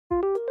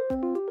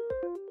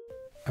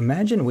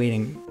Imagine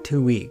waiting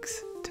 2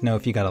 weeks to know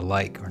if you got a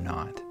like or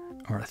not,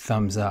 or a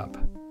thumbs up.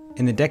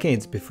 In the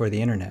decades before the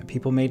internet,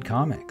 people made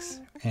comics,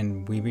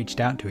 and we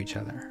reached out to each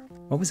other.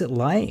 What was it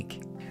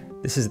like?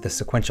 This is the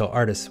Sequential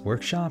Artists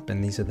Workshop,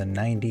 and these are the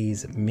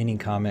 90s mini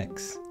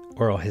comics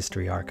oral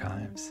history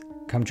archives.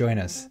 Come join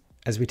us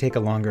as we take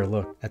a longer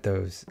look at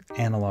those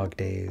analog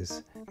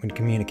days when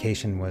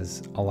communication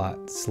was a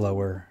lot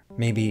slower,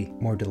 maybe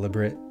more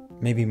deliberate,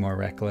 maybe more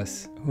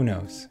reckless. Who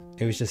knows?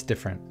 It was just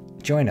different.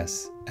 Join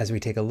us as we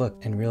take a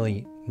look and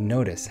really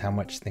notice how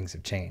much things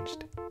have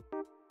changed.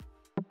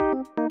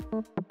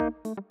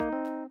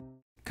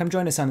 Come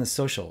join us on the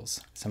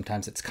socials.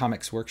 Sometimes it's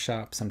Comics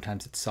Workshop,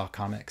 sometimes it's Saw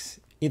Comics.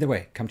 Either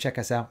way, come check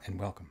us out and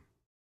welcome.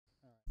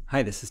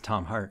 Hi, this is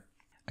Tom Hart.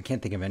 I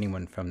can't think of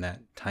anyone from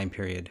that time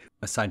period,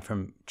 aside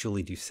from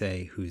Julie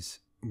Doucet, whose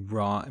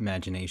raw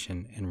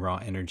imagination and raw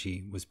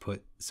energy was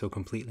put so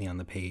completely on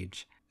the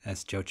page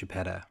as Joe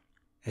Chiappetta.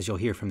 As you'll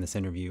hear from this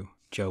interview,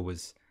 Joe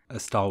was a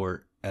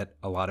stalwart at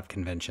a lot of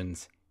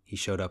conventions. He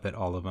showed up at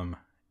all of them,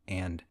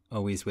 and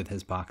always with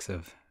his box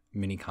of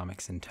mini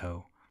comics in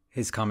tow.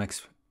 His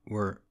comics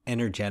were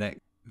energetic,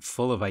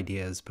 full of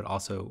ideas, but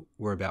also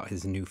were about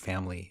his new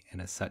family,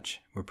 and as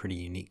such, were pretty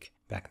unique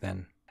back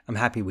then. I'm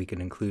happy we could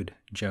include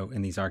Joe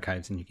in these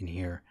archives, and you can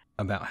hear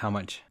about how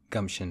much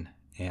gumption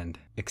and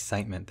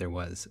excitement there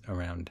was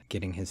around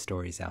getting his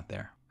stories out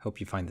there. Hope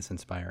you find this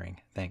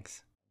inspiring.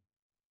 Thanks.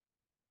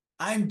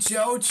 I'm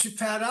Joe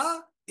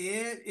Chiappetta.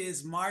 It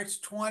is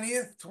March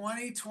 20th,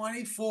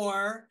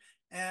 2024,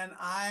 and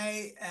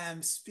I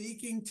am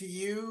speaking to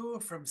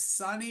you from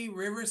sunny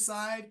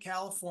Riverside,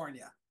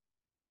 California.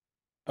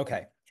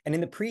 Okay. And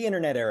in the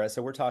pre-internet era,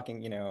 so we're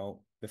talking,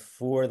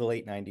 before the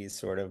late 90s,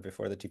 sort of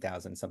before the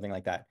 2000s, something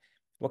like that.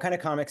 What kind of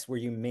comics were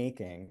you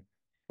making,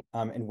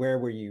 and where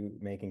were you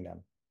making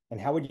them? And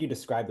how would you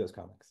describe those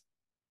comics?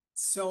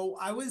 So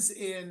I was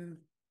in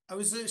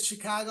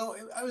Chicago.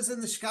 I was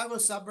in the Chicago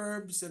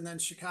suburbs and then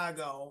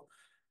Chicago.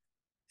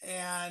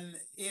 And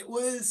it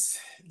was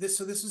this.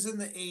 So this was in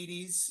the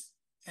 80s.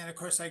 And of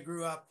course, I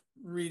grew up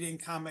reading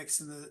comics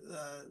in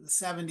the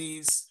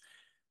 70s.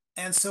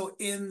 And so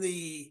in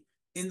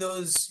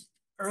those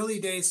early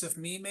days of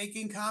me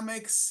making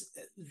comics,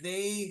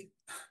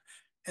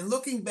 and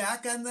looking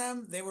back on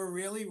them, they were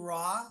really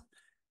raw.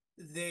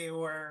 They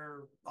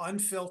were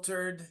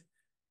unfiltered.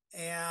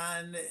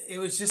 And it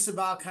was just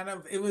about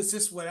it was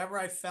just whatever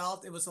I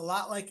felt. It was a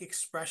lot like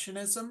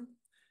expressionism.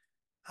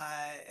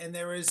 And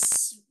there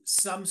was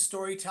some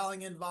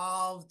storytelling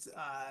involved.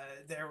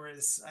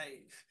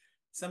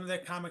 Some of the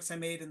comics I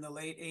made in the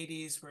late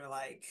 80s were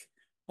like,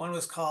 one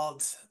was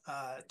called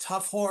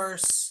Tough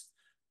Horse,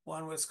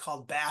 one was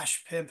called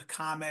Bash Pimp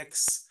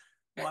Comics,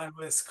 one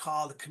was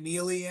called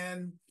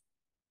Chameleon.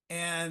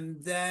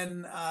 And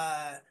then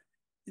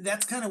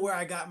that's kind of where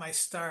I got my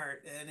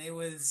start. And it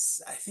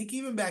was, I think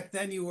even back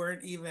then you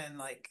weren't even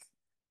like,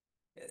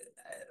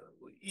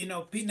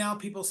 now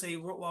people say,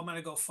 well, I'm going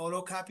to go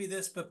photocopy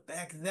this. But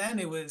back then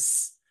it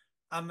was,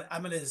 I'm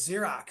going to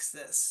Xerox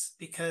this,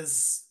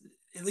 because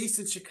at least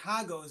in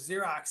Chicago,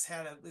 Xerox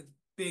had a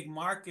big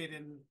market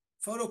in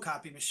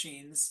photocopy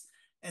machines.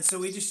 And so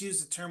we just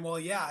used the term, well,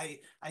 yeah,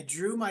 I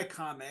drew my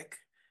comic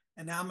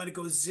and now I'm going to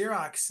go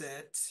Xerox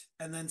it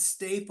and then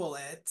staple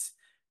it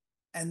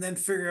and then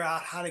figure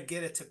out how to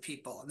get it to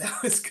people. And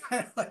that was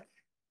kind of like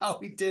how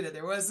we did it.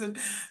 There wasn't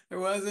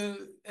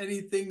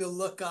anything to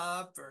look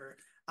up, or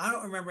I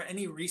don't remember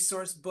any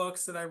resource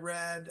books that I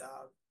read.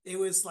 It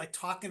was like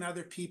talking to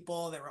other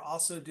people that were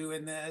also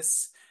doing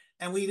this.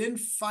 And we didn't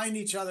find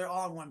each other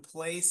all in one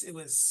place. It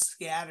was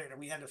scattered and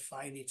we had to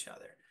find each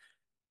other.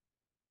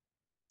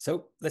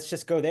 So let's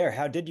just go there.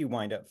 How did you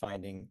wind up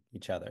finding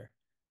each other?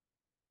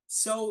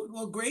 So,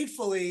 well,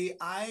 gratefully,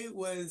 I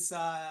was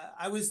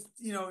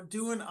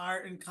doing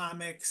art and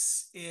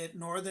comics at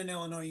Northern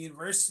Illinois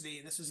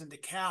University. This was in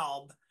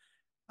DeKalb.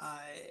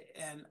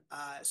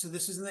 So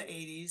this was in the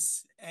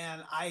 80s.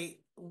 And I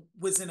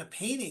was in a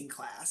painting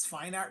class,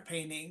 fine art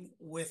painting,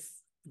 with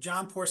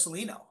John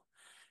Porcellino.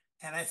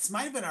 And it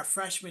might have been our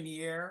freshman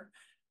year.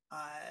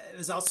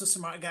 There's also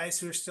some guys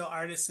who are still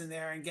artists in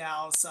there, and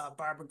gals,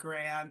 Barbara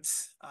Grant,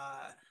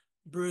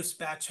 Bruce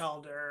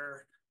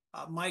Batchelder,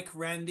 Mike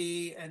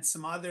Rendy, and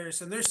some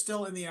others. And they're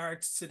still in the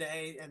arts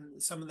today,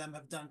 and some of them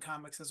have done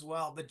comics as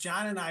well. But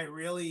John and I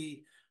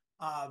really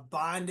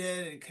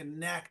bonded and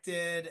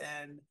connected,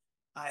 and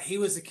he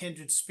was a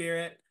kindred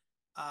spirit.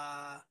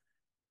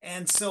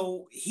 And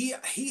so he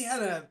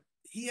had a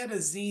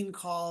zine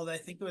called, I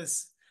think it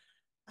was,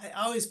 I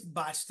always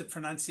botched the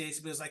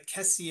pronunciation, but it was like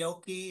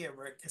Kesioki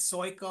or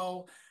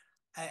Kesoiko.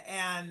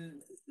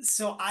 And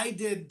so I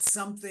did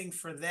something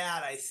for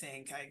that. I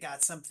think I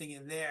got something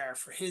in there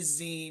for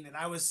his zine, and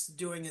I was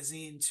doing a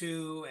zine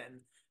too.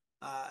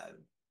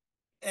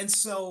 And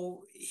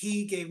so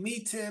he gave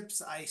me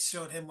tips. I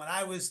showed him what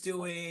I was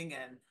doing,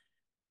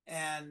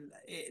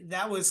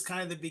 that was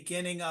kind of the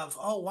beginning of,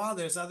 oh wow,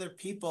 there's other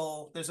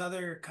people, there's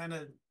other kind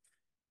of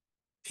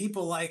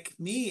people like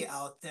me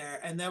out there.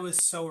 And that was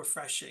so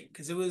refreshing,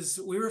 because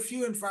we were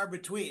few and far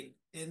between.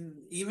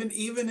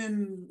 even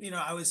in,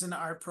 I was in the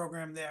art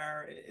program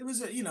there. It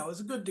was it was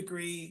a good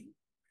degree,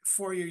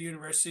 4-year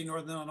university,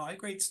 Northern Illinois,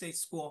 great state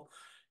school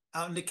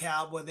out in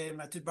DeKalb where they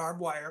invented barbed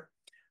wire.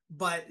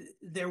 But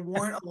there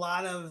weren't a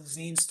lot of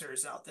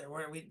zinesters out there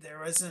where there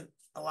wasn't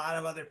a lot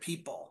of other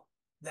people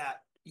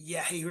that,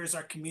 yeah, hey, here's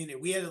our community.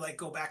 We had to like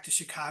go back to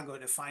Chicago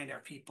to find our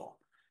people.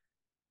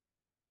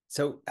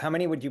 So how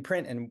many would you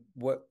print, and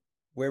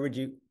where would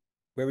you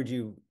where would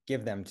you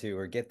give them to,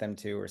 or get them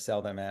to, or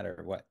sell them at,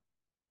 or what?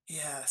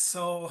 Yeah,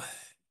 so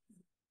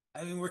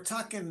I mean, we're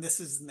talking, this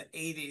is in the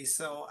 80s,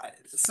 so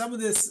some of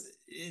this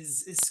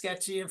is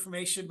sketchy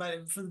information,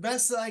 but from the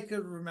best that I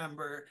could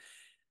remember,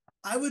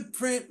 I would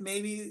print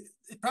maybe,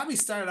 it probably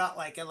started out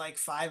like at like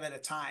 5 at a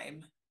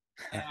time.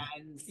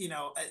 And,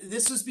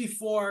 this was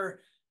before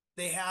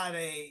they had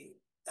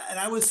and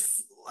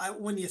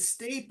when you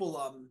staple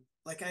them,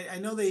 like I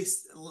know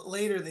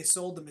later they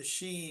sold the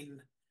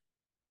machine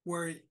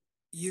where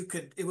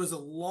it was a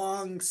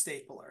long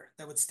stapler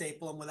that would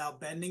staple them without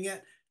bending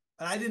it.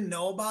 But I didn't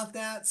know about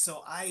that.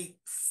 So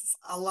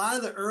a lot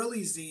of the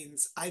early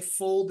zines, I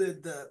stapled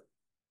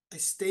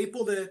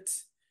it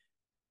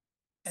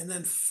and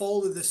then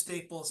folded the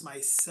staples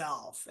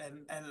myself.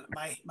 And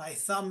my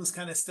thumbs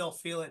kind of still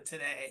feel it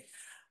today.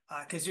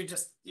 Because you're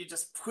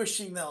just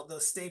pushing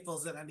those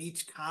staples in on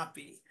each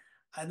copy.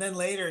 And then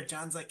later,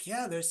 John's like,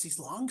 yeah, there's these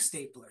long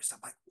staplers. I'm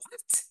like,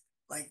 what?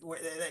 Like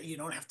that you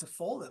don't have to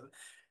fold them.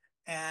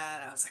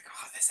 And I was like,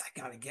 oh, I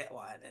gotta get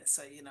one. And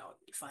so, you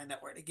find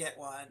out where to get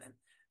one. And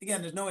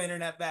again, there's no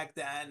internet back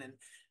then. And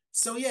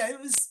so, yeah,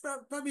 it was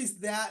probably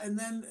that. And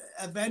then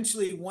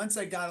eventually, once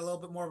I got a little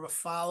bit more of a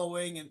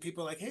following and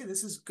people were like, hey,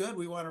 this is good.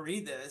 We want to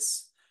read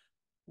this.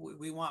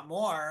 We want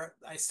more.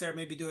 I started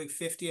maybe doing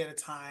 50 at a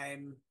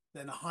time,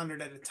 then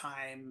 100 at a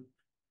time,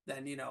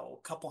 then, a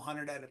couple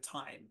hundred at a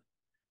time.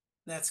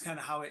 That's kind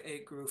of how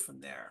it grew from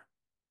there.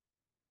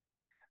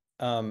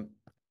 Um,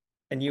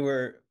 and you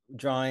were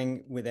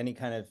drawing with any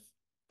kind of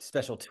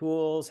special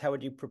tools? How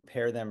would you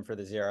prepare them for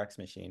the Xerox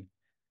machine?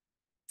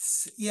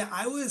 Yeah,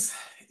 I was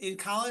in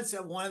college.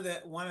 One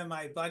of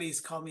my buddies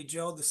called me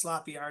Joe the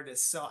sloppy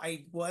artist. So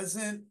I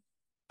wasn't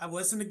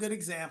a good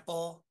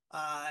example.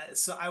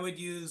 So I would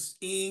use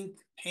ink,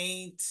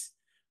 paint,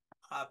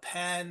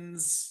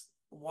 pens,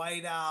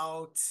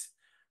 whiteout,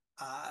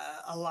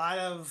 a lot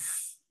of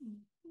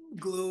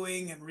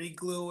gluing and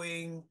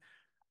re-gluing.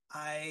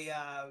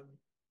 I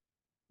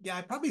Yeah,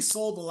 I probably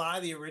sold a lot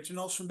of the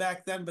originals from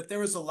back then, but there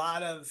was a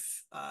lot of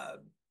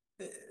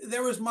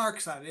there was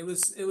marks on it.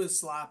 It was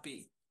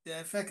sloppy. Yeah,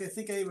 in fact, I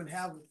think I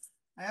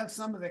have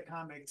some of the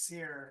comics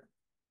here.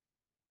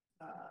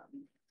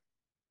 Um,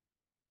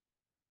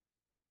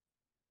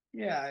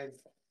 yeah,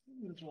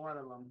 it's one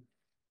of them.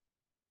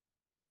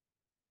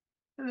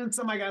 And then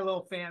some I got a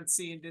little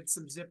fancy and did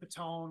some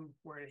zipatone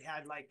where it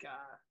had like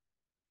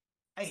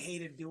I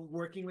hated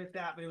working with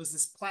that, but it was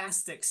this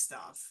plastic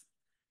stuff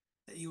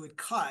that you would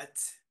cut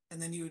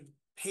and then you would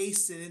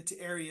paste it into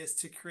areas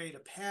to create a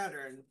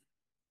pattern.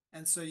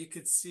 And so you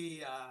could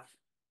see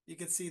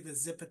the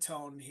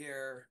zipatone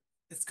here.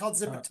 It's called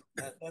Uh,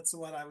 zipatone. That's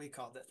what we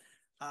called it.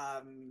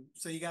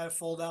 So you got a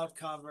fold out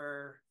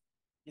cover.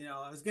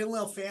 I was getting a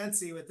little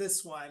fancy with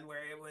this one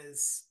where it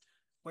was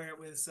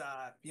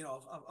a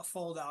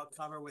fold out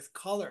cover with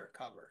color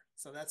cover.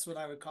 So that's what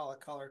I would call a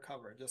color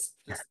cover. Just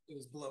it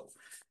was blue.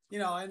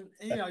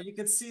 And you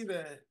could see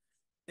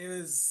it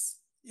was,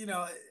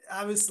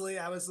 obviously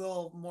I was a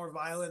little more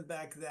violent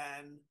back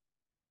then.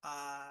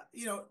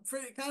 For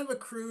kind of a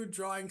crude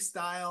drawing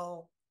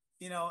style,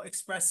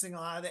 expressing a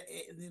lot of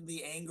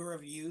the anger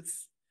of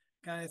youth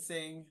kind of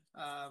thing.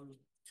 I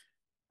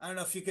don't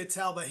know if you could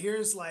tell, but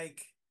here's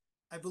like,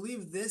 I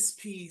believe this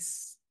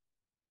piece,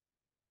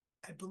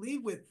 I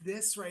believe with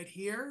this right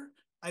here,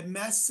 I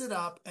messed it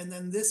up. And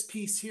then this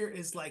piece here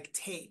is like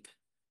tape.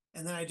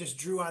 And then I just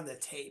drew on the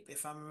tape,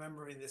 if I'm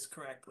remembering this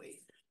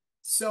correctly.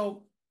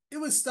 So it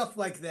was stuff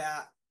like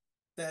that,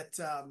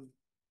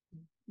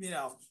 you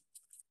know,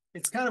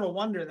 it's kind of a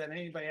wonder that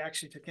anybody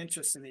actually took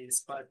interest in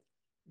these, but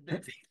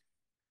they,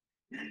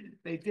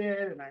 they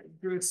did, and I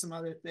drew some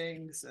other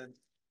things, and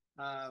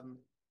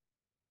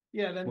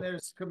yeah. Then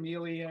there's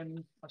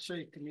Chameleon. I'll show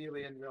you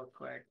Chameleon real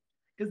quick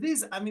because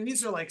these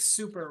are like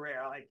super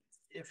rare. Like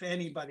if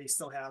anybody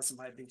still has them,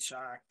 I'd be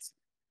shocked.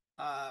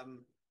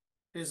 Um,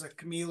 there's a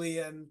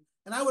Chameleon,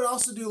 and I would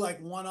also do like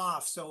one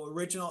off, so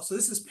original. So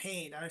this is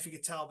paint. I don't know if you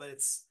could tell, but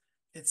it's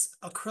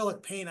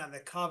acrylic paint on the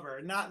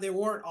cover. Not They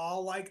weren't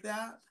all like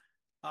that,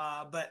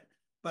 but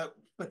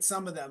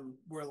some of them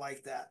were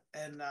like that,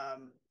 and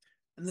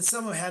then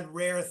some of them had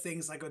rare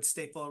things like I would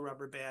staple a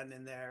rubber band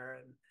in there,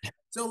 and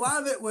so a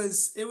lot of it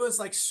was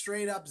like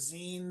straight up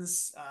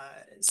zines.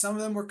 Some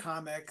of them were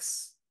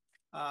comics.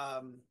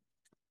 Um,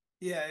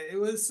 yeah, it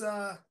was.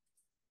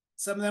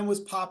 Some of them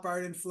was pop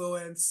art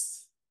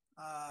influenced.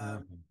 uh,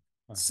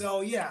 uh,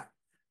 So yeah,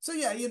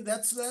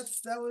 that's what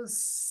I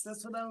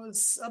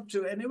was up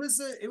to, and it was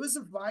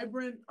a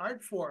vibrant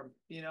art form.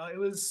 We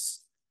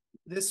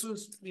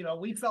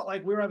felt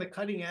like we were on the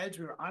cutting edge.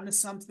 We were onto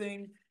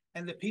something,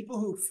 and the people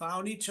who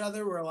found each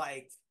other were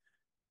like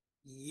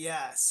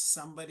Yes,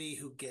 somebody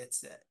who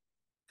gets it.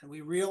 And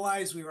we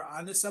realized we were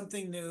onto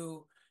something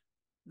new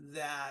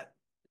that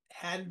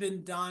hadn't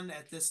been done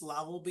at this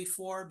level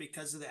before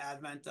because of the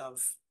advent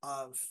of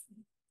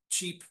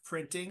cheap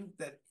printing,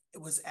 that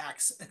it was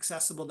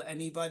accessible to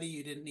anybody.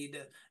 You didn't need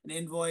an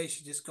invoice.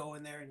 You just go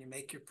in there and you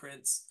make your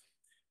prints.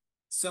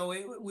 So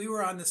we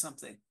were onto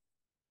something.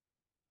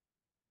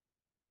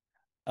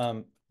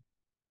 Um,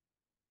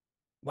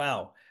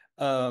 wow.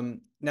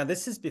 Now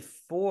this is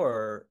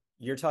before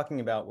you're talking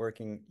about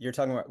working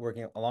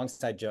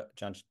alongside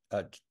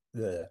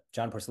the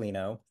John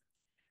Porcellino,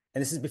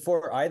 and this is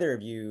before either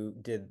of you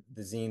did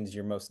the zines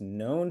you're most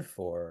known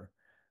for.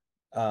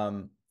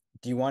 Um,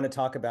 do you want to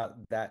talk about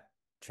that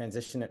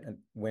transition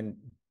when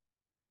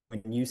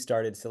you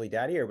started Silly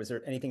Daddy, or was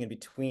there anything in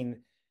between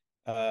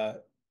uh,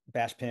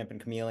 Bash Pimp and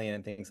Chameleon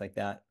and things like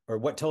that? Or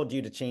what told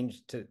you to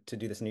change to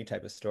do this new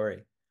type of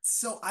story?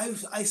 So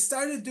I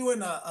started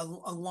doing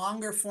a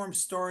longer form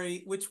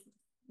story, which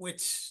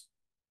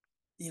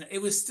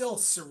it was still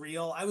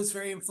surreal. I was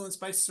very influenced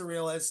by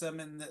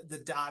surrealism and the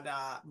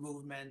Dada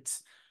movement,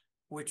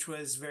 which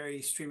was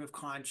very stream of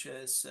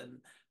conscious and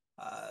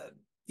uh,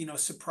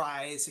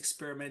 surprise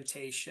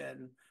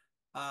experimentation.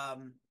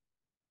 Um,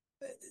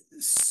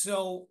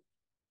 so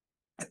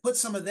I put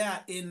some of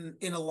that in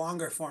a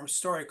longer form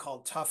story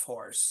called Tough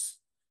Horse,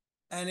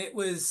 and it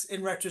was,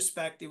 in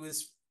retrospect, it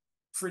was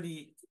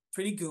pretty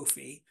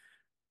goofy,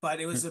 but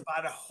it was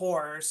about a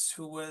horse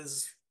who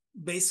was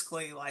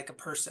basically like a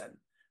person,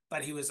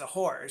 but he was a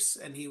horse,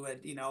 and he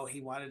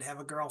wanted to have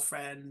a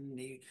girlfriend, and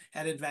he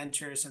had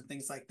adventures and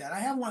things like that. I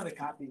have one of the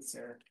copies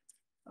here.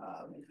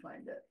 Let me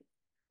find it.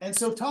 And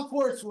so Tough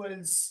Horse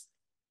was,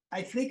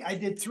 I think I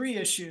did 3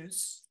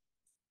 issues,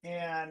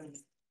 and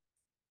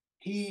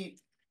he,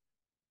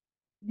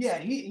 yeah,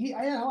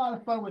 I had a lot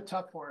of fun with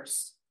Tough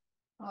Horse.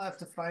 I'll have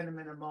to find him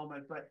in a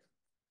moment, but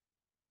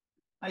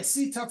I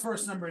see Tough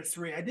Horse number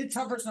 3. I did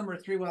Tough Horse number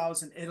 3 when I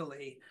was in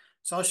Italy,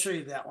 so I'll show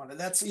you that one.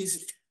 That's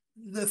easy.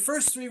 The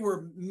first 3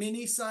 were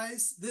mini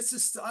size. This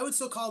is I would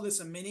still call this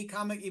a mini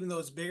comic, even though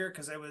it's bigger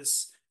because it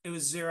was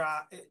zero.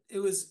 It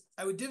was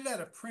I would did it at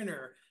a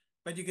printer,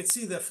 but you could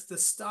see the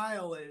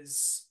style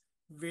is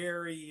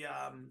very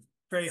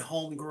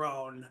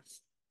homegrown.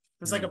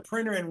 It was like a Mm.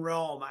 printer in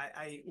Rome.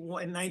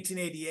 In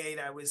 1988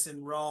 I was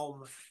in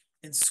Rome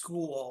in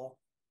school.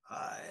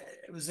 I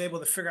was able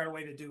to figure out a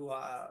way to do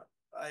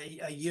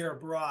a year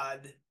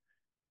abroad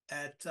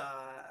at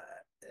uh,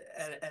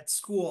 at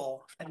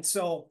school, and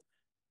so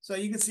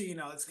you can see,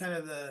 it's kind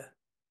of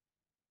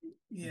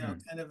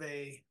Mhm. kind of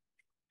a,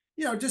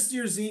 just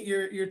your zine,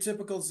 your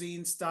typical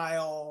zine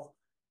style.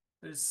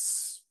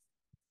 There's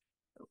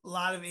a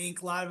lot of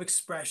ink, a lot of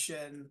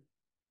expression.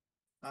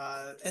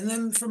 And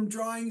then from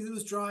drawing, it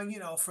was drawing,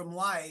 from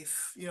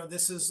life.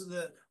 This is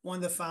the one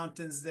of the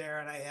fountains there,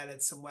 and I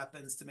added some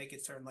weapons to make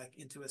it turn like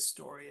into a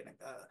story and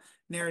a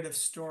narrative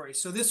story.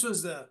 So this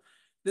was the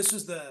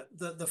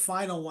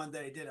final one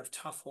that I did of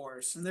Tough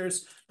Horse, and there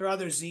are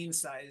other zine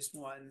sized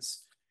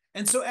ones.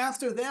 And so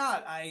after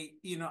that,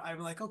 I'm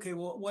like, okay,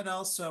 well, what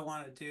else do I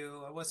want to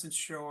do? I wasn't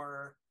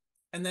sure,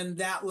 and then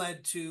that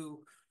led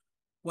to,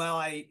 well,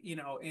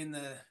 in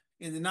the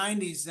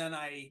 90s,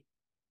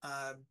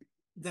 uh,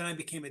 then I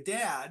became a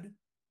dad,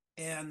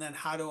 and then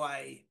how do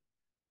I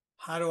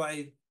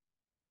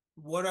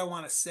what do I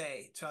want to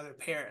say to other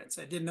parents?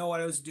 I didn't know what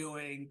I was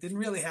doing, didn't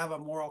really have a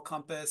moral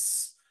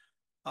compass.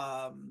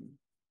 Um,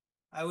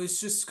 I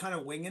was just kind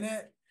of winging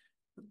it.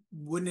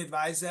 Wouldn't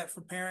advise that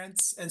for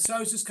parents. And so I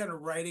was just kind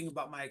of writing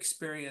about my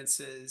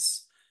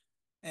experiences.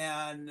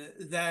 And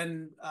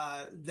then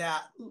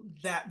that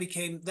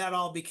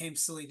all became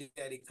Silly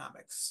Daddy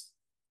Comics,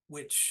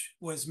 which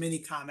was mini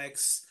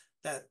comics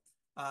that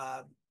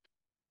uh,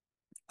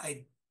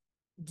 I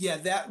yeah,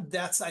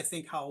 that's I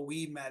think how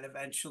we met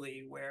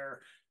eventually,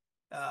 where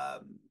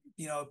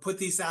put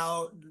these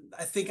out.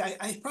 I think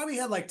I probably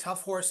had like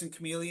Tough Horse and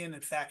Chameleon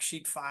and Fact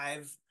Sheet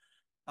 5.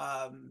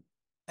 Um,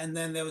 and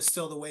then there was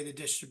still the way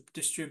to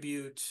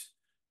distribute.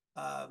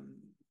 Um,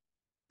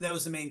 that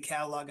was the main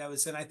catalog I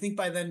was in. I think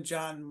by then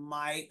John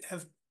might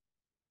have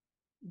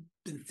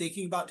been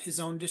thinking about his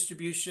own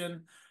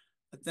distribution,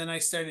 but then I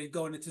started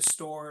going into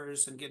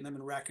stores and getting them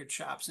in record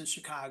shops in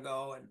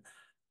Chicago,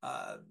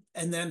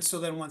 and then so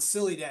then once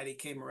Silly Daddy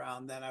came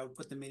around, then I would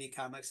put the mini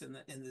comics in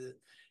the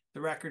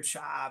record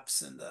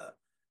shops and the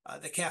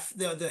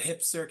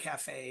hipster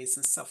cafes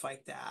and stuff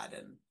like that,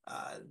 and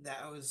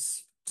that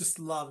was just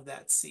love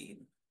that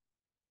scene.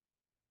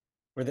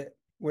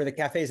 Were the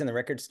cafes and the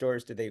record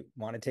stores, did they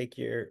want to take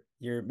your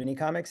mini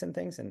comics and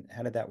things? And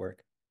how did that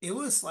work? It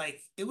was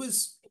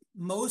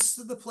most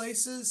of the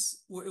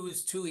places where it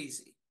was too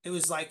easy. It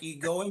was like you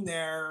go in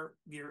there,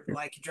 you're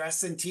like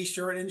dressed in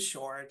t-shirt and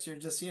shorts. You're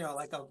just,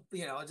 like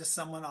just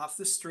someone off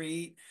the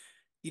street.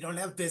 You don't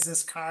have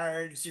business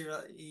cards.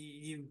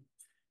 You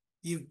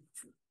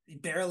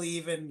barely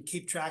even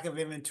keep track of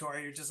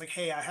inventory. You're just like,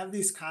 hey, I have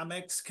these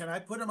comics. Can I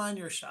put them on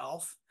your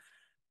shelf?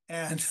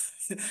 And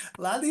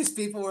a lot of these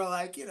people were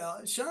like,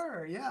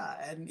 sure,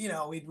 yeah. And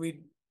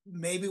we'd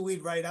maybe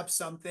we'd write up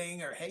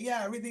something, or hey,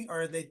 yeah, everything,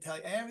 or they'd tell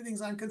you, hey,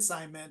 everything's on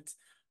consignment.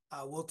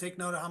 We'll take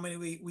note of how many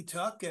we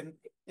took, and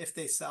if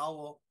they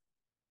sell,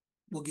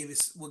 we'll give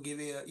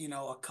you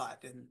a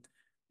cut. And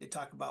they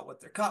talk about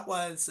what their cut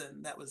was,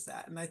 and that was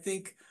that. And I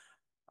think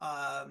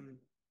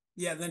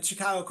yeah, then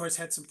Chicago, of course,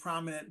 had some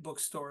prominent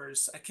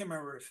bookstores. I can't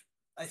remember if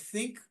I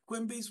think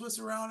Quimby's was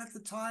around at the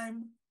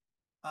time.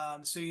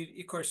 So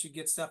of course, you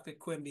get stuff at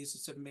Quimby's.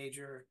 It's a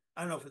major.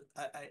 I don't know if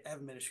I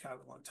haven't been to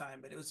Chicago in a long time,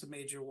 but it was a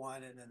major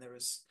one. And then there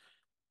was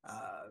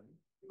uh,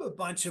 a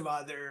bunch of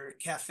other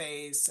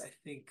cafes. I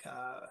think,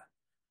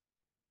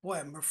 boy,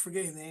 I'm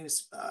forgetting the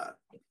names.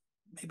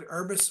 Maybe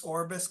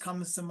Orbis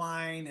comes to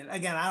mind. And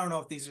again, I don't know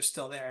if these are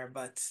still there,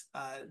 but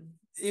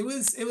it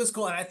was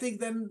cool. And I think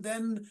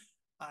then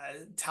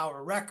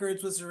Tower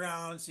Records was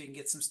around, so you can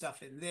get some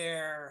stuff in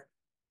there.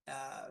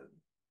 Uh,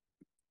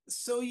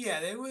 so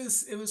yeah, it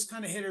was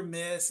kind of hit or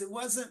miss. It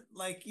wasn't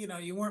like,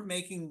 you weren't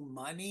making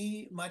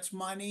much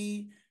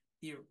money.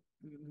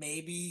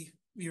 Maybe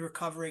you were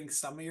covering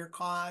some of your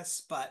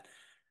costs, but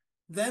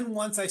then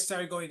once I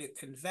started going to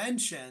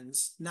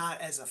conventions, not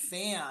as a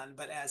fan,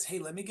 but as, hey,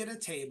 let me get a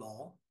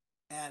table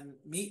and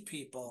meet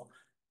people,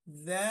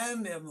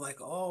 then I'm like,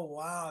 oh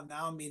wow,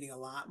 now I'm meeting a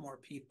lot more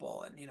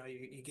people. And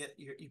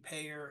you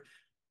pay your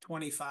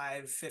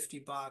 25,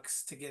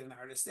 $50 to get an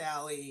artist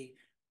alley.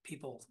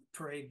 People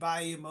parade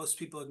by you. Most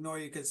people ignore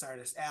you because it's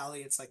artist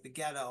alley. It's like the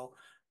ghetto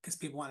because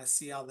people want to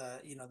see all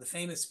the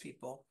famous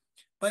people.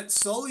 But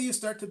slowly you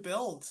start to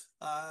build,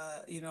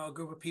 a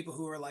group of people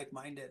who are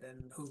like-minded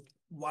and who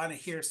want to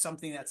hear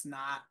something that's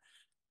not,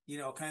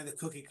 kind of the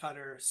cookie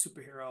cutter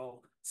superhero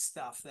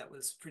stuff that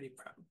was pretty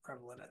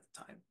prevalent at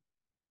the time.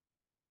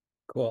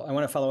 Cool. I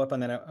want to follow up on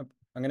that.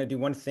 I'm going to do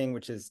one thing,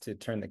 which is to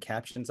turn the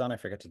captions on. I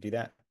forgot to do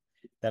that.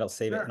 That'll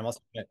save it. And I'm Sure. also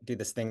going to do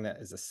this thing that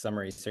is a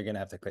summary. So you're going to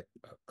have to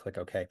click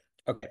OK.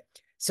 Okay.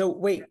 So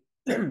wait,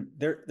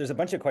 there's a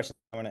bunch of questions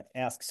I want to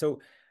ask. So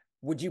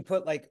would you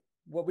put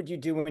what would you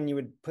do when you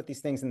would put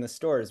these things in the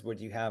stores? Would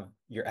you have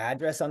your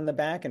address on the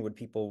back and would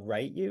people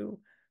write you?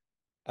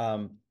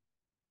 Um, would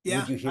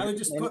Yeah, you I hear would from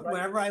just put anybody?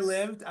 wherever I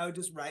lived, I would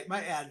just write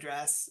my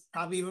address,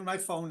 probably even my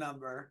phone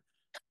number.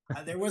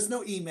 There was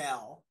no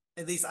email.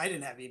 At least I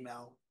didn't have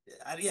email.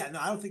 Yeah, no,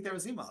 I don't think there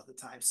was email at the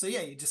time. So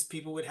yeah,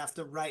 people would have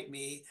to write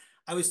me.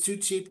 I was too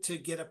cheap to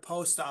get a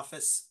post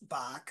office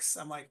box.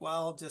 I'm like,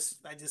 well,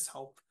 I just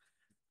hope,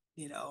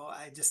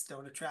 I just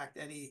don't attract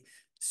any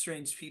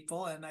strange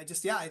people. And I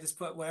just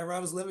put wherever I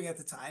was living at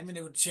the time, and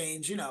it would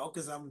change,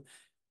 because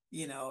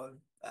you know,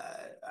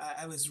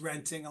 I was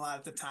renting a lot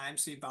at the time,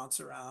 so you bounce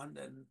around.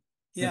 And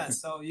yeah,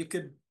 so you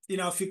could,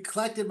 if you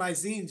collected my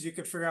zines, you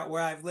could figure out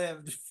where I've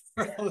lived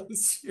for all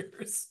those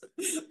years.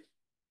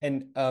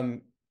 And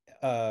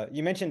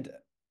you mentioned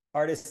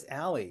artist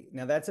alley.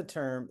 Now that's a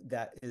term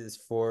that is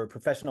for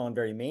professional and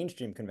very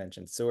mainstream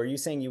conventions. So are you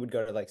saying you would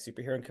go to like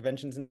superhero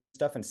conventions and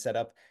stuff and set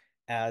up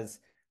as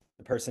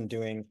the person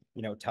doing,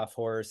 Tough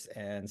Horse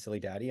and Silly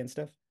Daddy and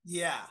stuff?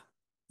 Yeah.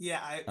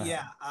 Yeah, Uh,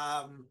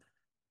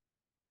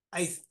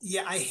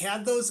 I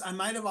had those. I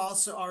might have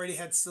also already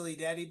had Silly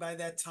Daddy by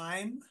that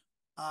time.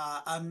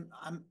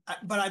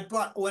 But I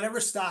bought whatever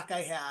stock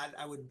I had,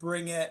 I would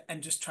bring it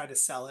and just try to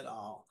sell it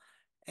all.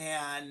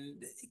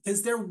 And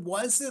because there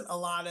wasn't a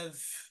lot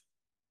of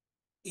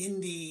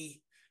indie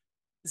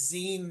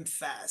zine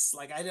fest,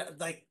 like I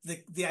like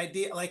the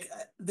idea, like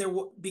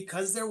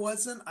because there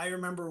wasn't. I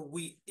remember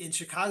we in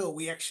Chicago,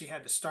 we actually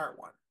had to start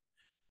one.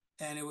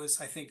 And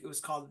I think it was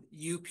called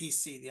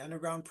UPC, the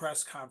Underground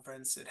Press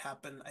Conference. It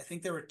happened, I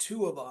think there were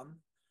two of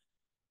them.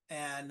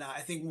 And I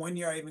think one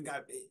year I even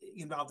got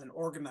involved in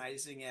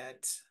organizing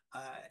it.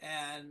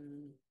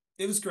 And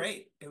it was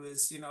great. It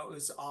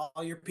was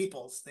all your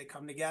peoples. They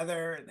come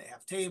together and they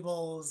have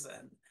tables.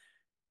 And,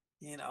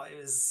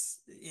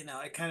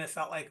 it kind of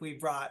felt like we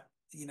brought,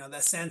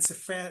 the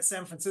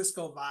San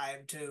Francisco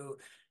vibe to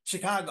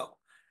Chicago.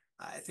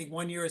 I think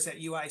one year was at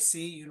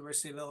UIC,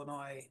 University of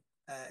Illinois,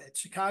 at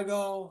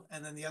Chicago.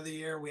 And then the other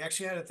year we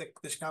actually had it at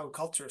the Chicago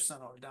Culture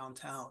Center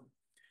downtown.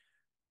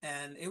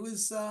 And it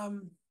was,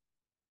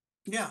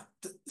 yeah.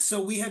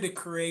 So we had to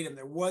create them.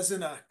 There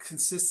wasn't a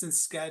consistent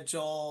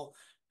schedule.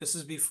 This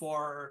is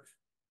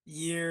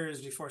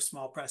years before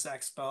Small Press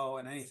Expo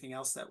and anything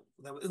else that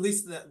at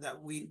least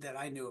that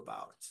I knew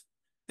about.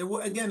 There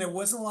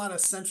wasn't a lot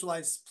of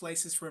centralized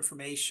places for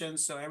information,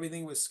 so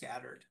everything was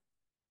scattered.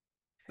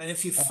 And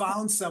if you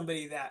found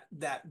somebody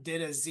that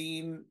did a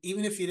zine,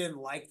 even if you didn't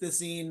like the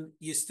zine,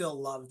 you still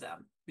loved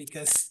them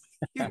because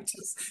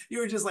you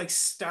were just like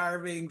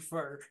starving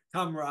for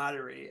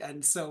camaraderie.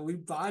 And so we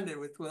bonded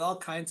with all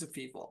kinds of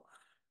people.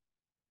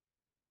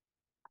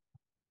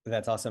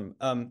 that's awesome.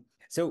 You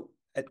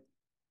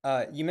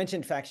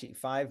mentioned Fact Sheet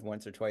 5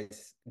 once or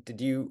twice.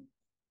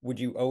 Would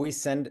you always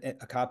send a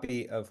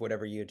copy of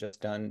whatever you had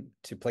just done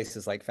to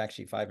places like Fact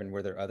Sheet 5, and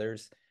were there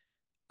others?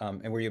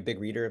 And were you a big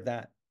reader of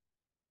that?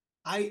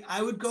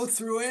 I would go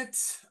through it.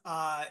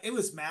 It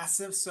was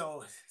massive,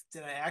 so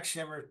did I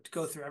actually ever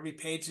go through every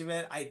page of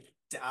it? I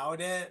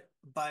doubt it,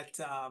 but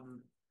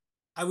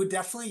I would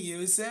definitely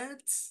use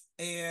it.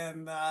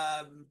 and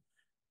I'm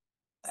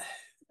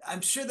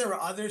sure there were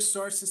other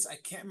sources. I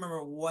can't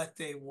remember what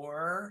they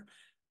were.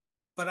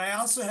 But I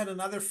also had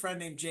another friend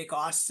named Jake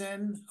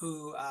Austin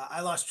who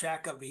I lost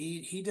track of.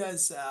 He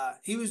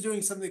was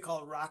doing something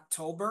called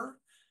Rocktober,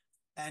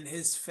 and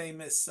his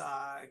famous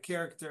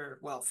character,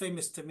 well,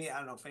 famous to me, I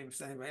don't know, famous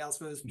to anybody else,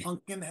 but it was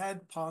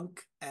Pumpkinhead,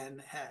 Punk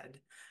and Head,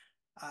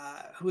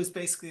 who was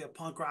basically a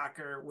punk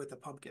rocker with a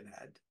pumpkin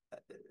head,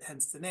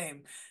 hence the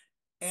name.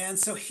 And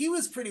so he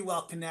was pretty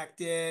well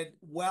connected,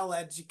 well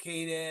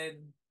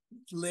educated,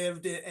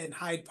 lived in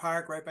Hyde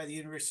Park right by the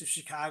University of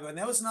Chicago. And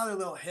that was another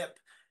little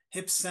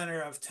hip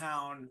center of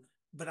town,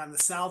 but on the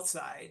south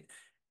side.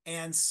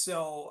 And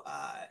so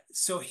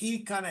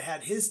he kind of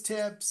had his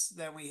tips.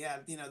 Then we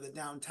had, the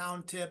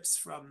downtown tips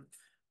from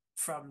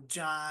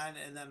John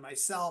and then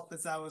myself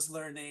as I was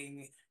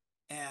learning.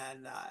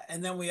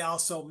 And then we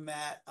also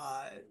met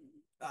uh,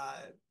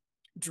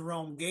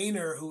 Jerome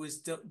Gaynor, who was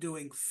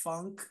doing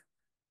funk,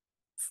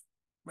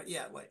 but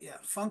yeah,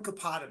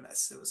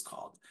 Funkopotamus it was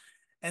called.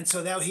 And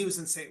so now he was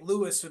in St.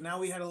 Louis. So now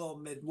we had a little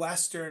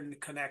Midwestern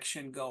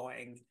connection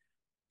going.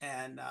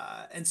 And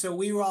so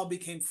we all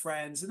became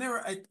friends. And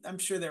I'm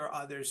sure there were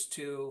others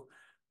too.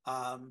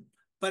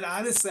 But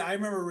honestly, I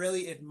remember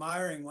really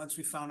admiring once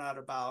we found out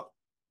about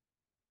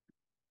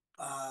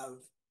uh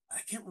I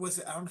don't know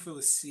if it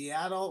was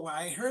Seattle. When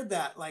I heard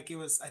that, like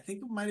I think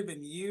it might have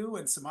been you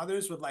and some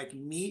others would like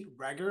meet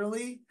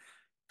regularly.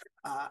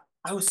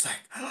 I was like,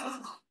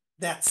 oh,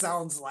 that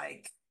sounds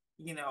like,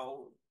 you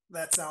know,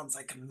 that sounds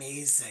like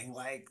amazing.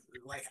 Like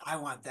I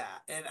want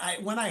that. And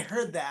when I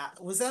heard that,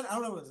 I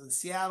don't know if it was in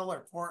Seattle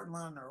or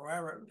Portland or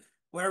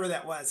wherever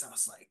that was, I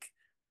was like,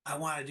 I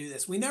want to do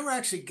this. We never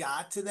actually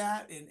got to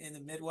that in the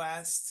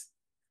Midwest,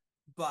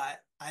 but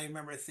I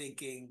remember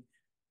thinking,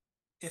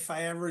 if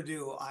I ever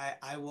do,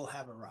 I will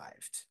have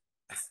arrived.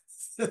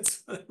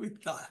 That's what we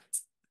thought.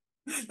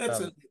 That's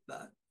Um, what we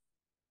thought.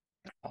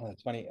 oh,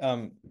 that's funny.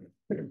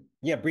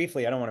 Yeah,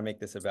 briefly, I don't want to make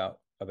this about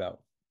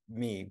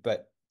me,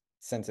 but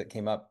since it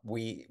came up,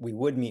 we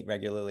would meet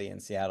regularly in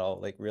Seattle,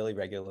 like really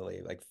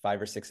regularly, like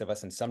five or six of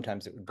us, and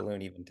sometimes it would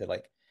balloon even to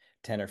like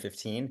 10 or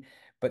 15.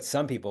 But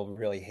some people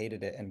really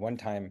hated it. And one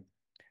time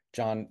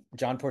John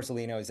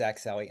Porcellino, Zach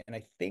Sally, and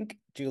I think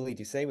Julie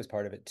Doucet was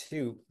part of it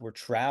too. Were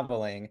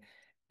traveling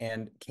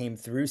and came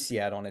through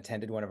Seattle and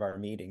attended one of our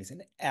meetings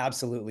and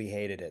absolutely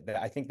hated it.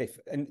 I think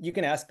and you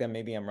can ask them,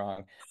 maybe I'm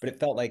wrong, but it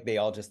felt like they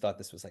all just thought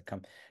this was like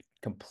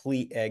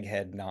complete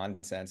egghead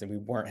nonsense and we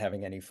weren't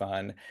having any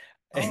fun.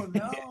 Oh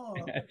no.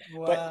 But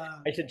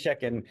Wow. I should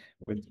check in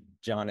with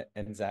John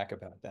and Zach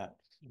about that.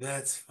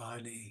 That's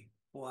funny.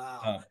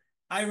 Wow. Uh,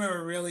 I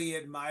remember really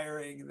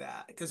admiring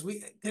that because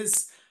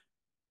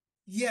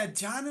yeah,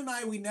 John and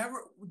I, we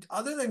never,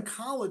 other than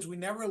college, we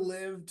never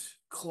lived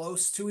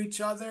close to each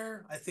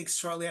other. I think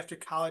shortly after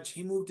college,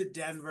 he moved to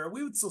Denver.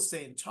 We would still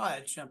stay in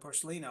touch, John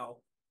Porcellino.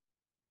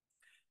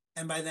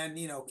 And by then,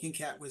 King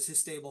Cat was his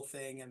stable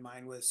thing and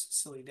mine was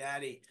Silly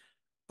Daddy.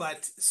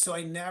 But so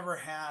I never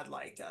had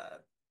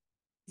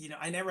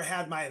I never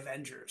had my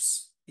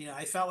Avengers.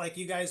 I felt like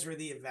you guys were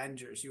the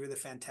Avengers. You were the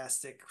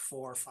Fantastic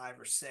Four, five,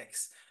 or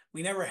six.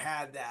 We never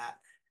had that.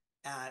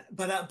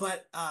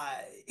 But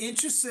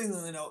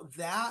interestingly,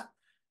 that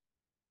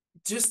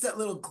just that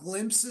little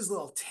glimpses,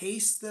 little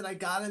taste that I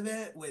got of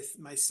it with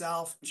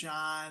myself,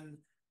 John,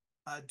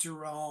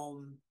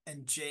 Jerome,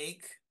 and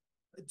Jake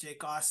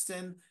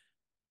Austin.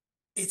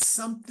 It's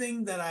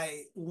something that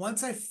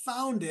once I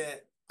found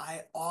it,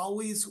 I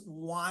always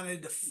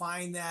wanted to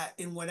find that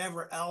in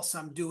whatever else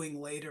I'm doing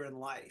later in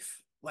life.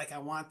 Like I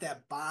want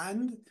that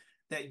bond,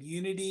 that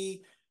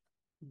unity,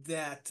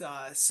 that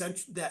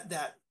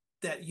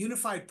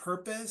unified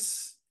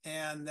purpose,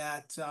 and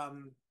that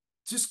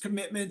just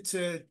commitment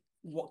to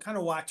kind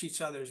of watch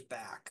each other's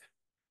back.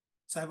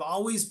 So I've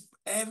always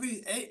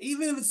even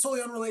if it's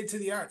totally unrelated to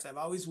the arts, I've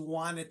always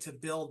wanted to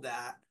build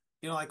that.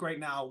 Like right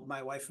now,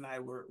 my wife and I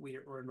were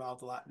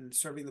involved a lot in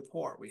serving the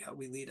poor.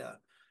 We lead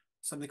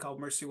something called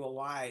Mercy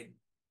Worldwide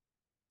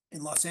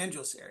in Los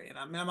Angeles area. And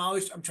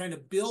I'm trying to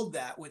build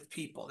that with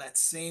people, that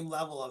same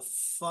level of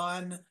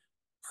fun,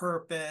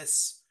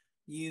 purpose,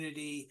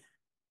 unity.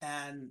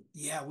 And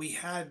yeah, we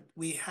had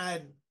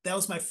that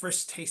was my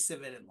first taste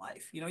of it in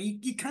life.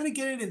 You kind of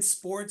get it in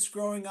sports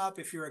growing up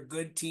if you're a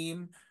good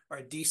team or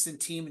a decent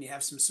team and you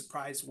have some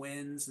surprise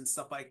wins and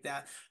stuff like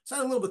that. So I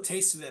had a little bit of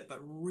taste of it, but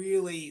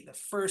really the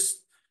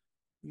first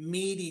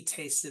meaty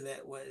taste of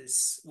it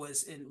was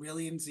in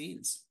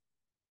zines.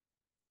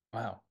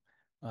 wow.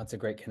 Well, that's a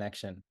great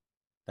connection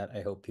that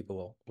I hope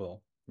people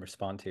will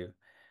respond to.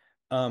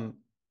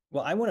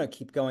 Well, I want to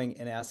keep going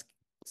and ask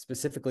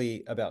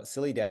specifically about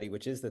Silly Daddy,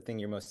 which is the thing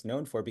you're most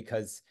known for,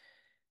 because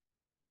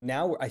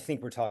now I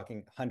think we're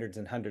talking hundreds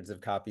and hundreds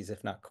of copies,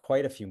 if not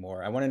quite a few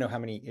more. I want to know how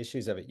many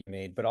issues of it you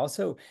made, but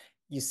also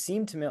you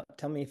seem to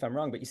tell me if I'm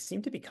wrong, but you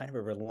seem to be kind of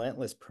a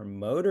relentless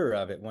promoter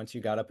of it once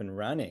you got up and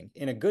running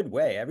in a good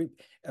way.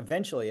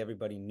 Eventually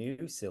everybody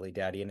knew Silly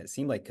Daddy, and it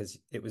seemed like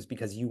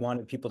because you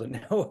wanted people to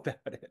know about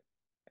it.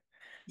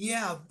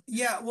 Yeah,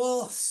 yeah.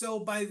 Well, so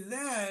by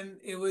then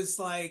it was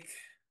like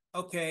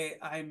okay,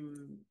 I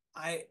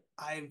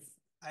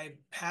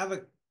have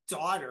a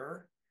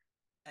daughter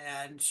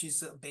and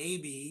she's a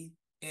baby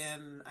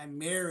and I'm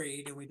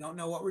married and we don't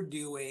know what we're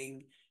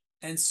doing.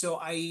 And so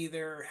I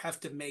either have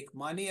to make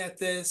money at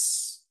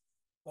this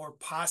or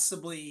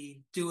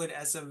possibly do it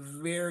as a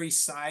very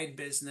side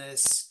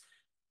business.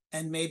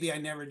 And maybe I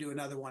never do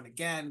another one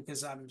again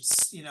because I'm,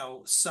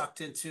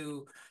 sucked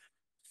into,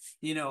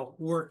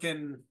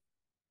 working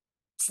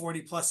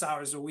 40 plus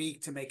hours a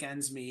week to make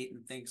ends meet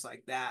and things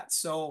like that.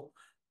 So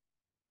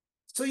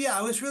yeah,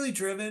 I was really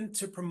driven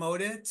to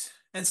promote it.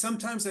 And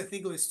sometimes I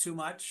think it was too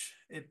much.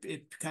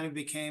 It kind of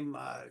became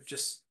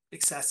just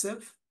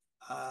excessive.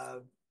 Uh,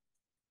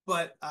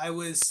 but I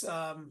was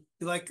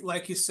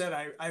like you said,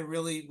 I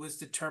really was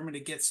determined to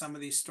get some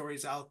of these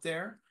stories out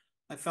there.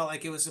 I felt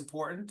like it was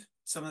important.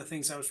 Some of the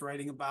things I was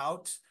writing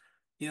about,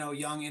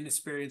 young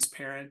inexperienced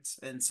parents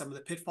and some of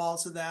the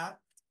pitfalls of that,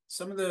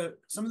 some of the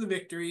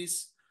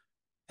victories.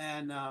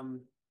 And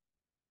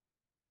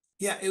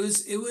yeah, it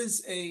was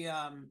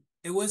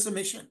a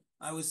mission.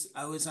 I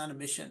was on a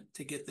mission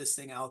to get this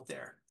thing out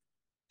there.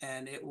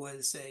 And it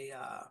was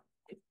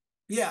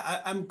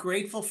yeah, I'm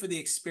grateful for the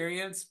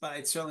experience, but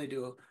I'd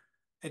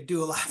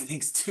do a lot of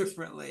things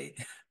differently.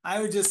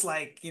 I would just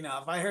like,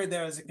 if I heard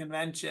there was a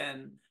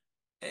convention,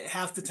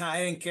 half the time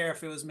I didn't care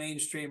if it was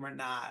mainstream or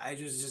not. I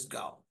just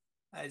go.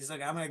 I just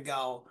like I'm gonna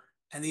go,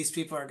 and these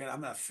people I'm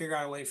gonna figure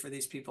out a way for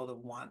these people to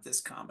want this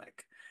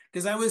comic.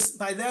 Because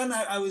by then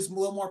I was a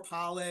little more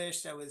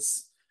polished. I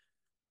was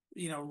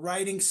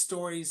writing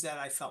stories that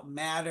I felt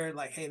mattered.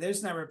 Like, hey,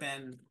 there's never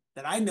been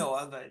that I know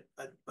of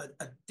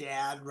a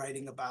dad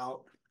writing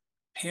about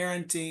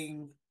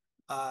parenting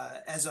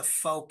as a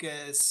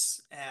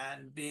focus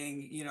and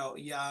being,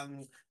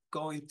 young,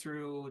 going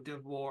through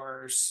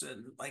divorce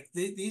and like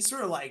these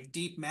are like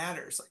deep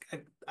matters.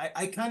 Like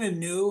I kind of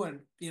knew, and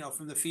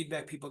from the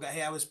feedback people got,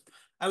 hey,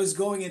 I was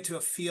going into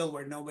a field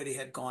where nobody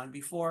had gone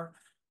before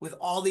with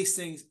all these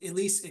things, at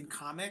least in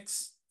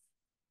comics.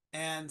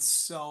 And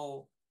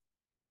so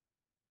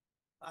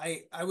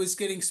I was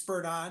getting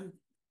spurred on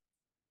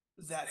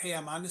that, hey,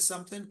 I'm onto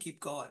something,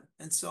 keep going.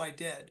 And so I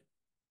did.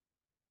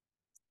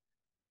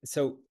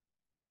 So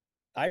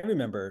I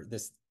remember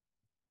this,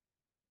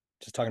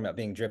 just talking about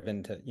being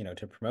driven to,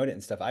 to promote it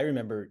and stuff. I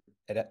remember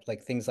at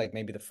like things like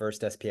maybe the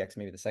first SPX,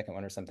 maybe the second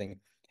one or something,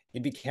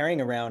 you'd be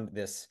carrying around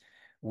this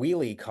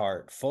wheelie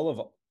cart full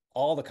of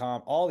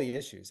all the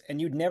issues,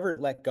 and you'd never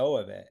let go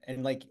of it.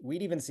 And like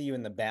we'd even see you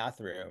in the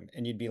bathroom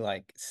and you'd be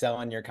like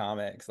selling your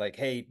comics, like,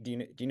 hey,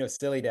 do you know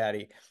Silly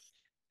Daddy?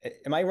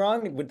 Am I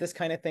wrong? Would this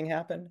kind of thing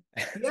happen?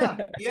 Yeah,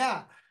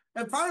 yeah.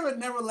 And part of it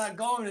never let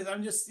go of it is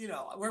I'm just,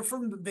 we're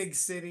from the big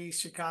city,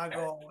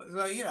 Chicago. So,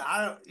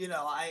 I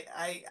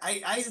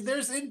don't,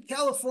 there's in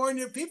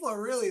California, people are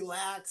really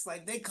lax.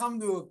 Like they come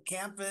to a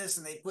campus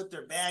and they put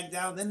their bag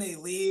down, then they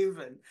leave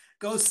and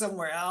go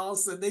somewhere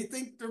else and they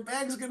think their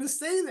bag's going to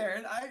stay there.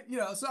 And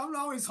so I'm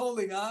always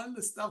holding on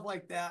to stuff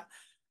like that.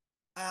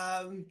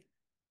 Um,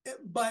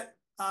 but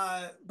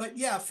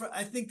yeah,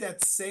 I think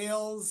that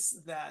sales,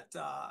 that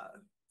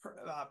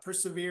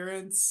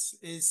perseverance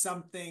is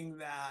something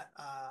that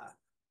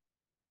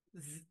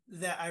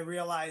I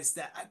realized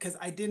that because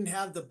I didn't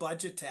have the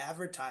budget to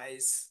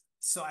advertise,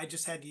 so I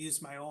just had to use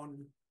my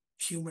own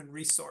human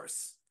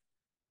resource.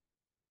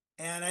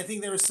 And I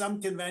think there were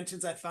some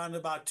conventions I found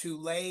about too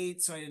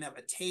late, so I didn't have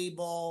a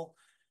table.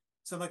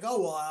 So I'm like,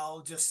 oh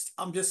well,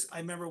 I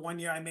remember one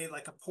year I made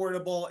like a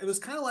portable. It was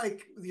kind of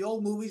like the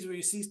old movies where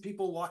you see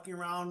people walking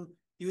around.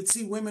 You would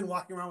see women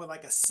walking around with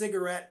like a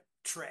cigarette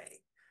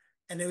tray,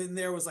 and then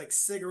there was like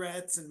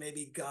cigarettes and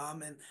maybe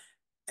gum and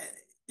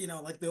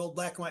like the old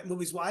black and white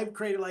movies. Well, I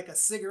created like a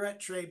cigarette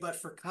tray, but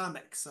for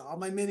comics. So all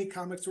my mini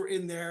comics were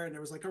in there, and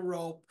there was like a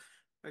rope.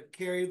 I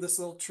carried this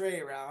little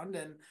tray around,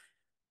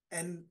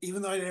 and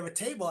even though I didn't have a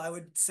table, I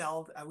would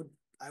sell.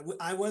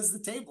 I was the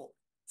table.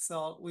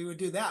 So we would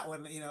do that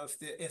when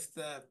if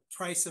the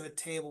price of a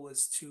table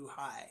was too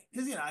high,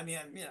 because I mean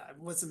I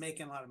wasn't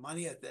making a lot of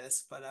money at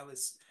this, but I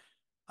was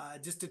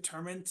just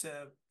determined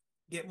to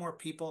get more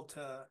people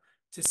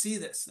to see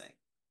this thing.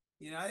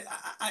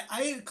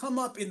 I had come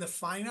up in the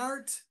fine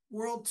art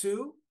world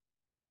too,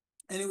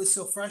 and it was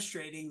so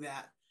frustrating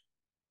that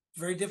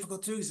very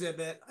difficult to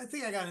exhibit. I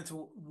think I got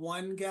into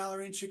one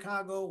gallery in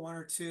Chicago, one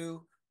or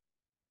two.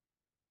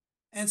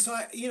 And so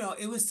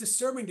it was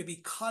disturbing to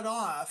be cut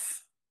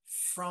off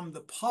from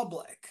the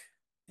public.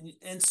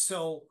 And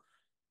so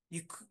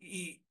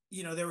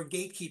there were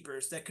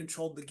gatekeepers that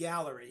controlled the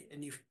gallery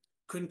and you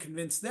couldn't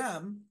convince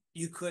them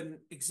you couldn't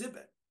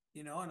exhibit,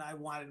 and I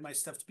wanted my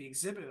stuff to be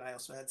exhibited. I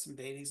also had some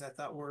paintings I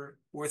thought were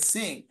worth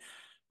seeing.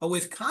 But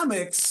with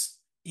comics,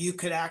 you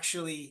could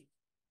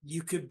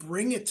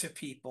bring it to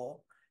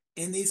people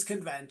in these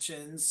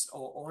conventions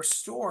or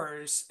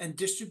stores, and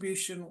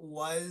distribution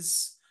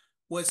was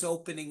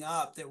opening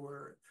up. There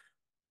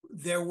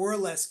were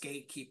less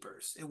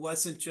gatekeepers. It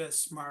wasn't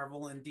just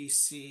Marvel and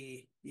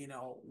DC.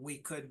 We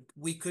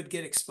could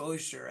get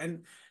exposure,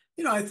 and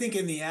I think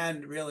in the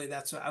end, really,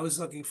 that's what I was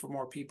looking for,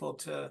 more people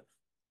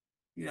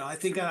I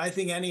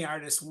think any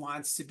artist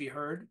wants to be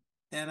heard,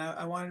 and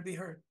I wanted to be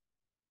heard.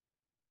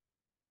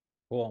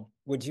 Cool.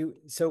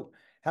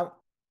 How,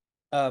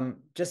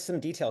 just some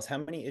details. How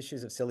many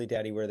issues of Silly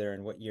Daddy were there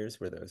and what years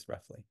were those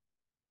roughly?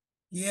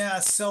 Yeah,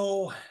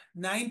 so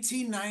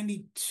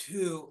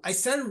 1992, I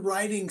started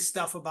writing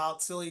stuff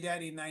about Silly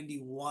Daddy in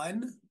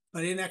 91, but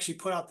I didn't actually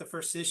put out the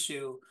first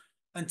issue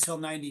until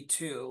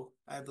 92,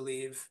 I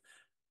believe.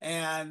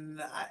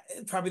 And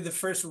probably the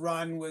first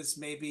run was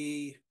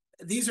maybe,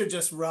 these are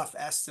just rough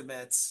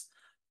estimates.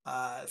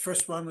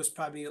 First run was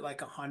probably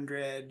like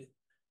 100,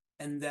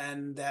 and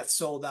then that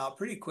sold out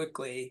pretty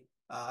quickly.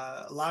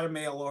 A lot of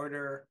mail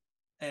order,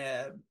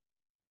 uh,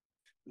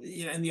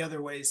 in the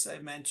other ways I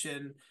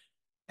mentioned.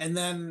 And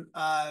then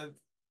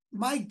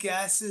my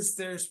guess is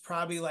there's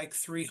probably like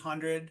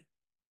 300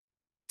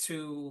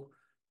 to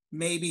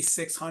maybe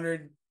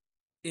 600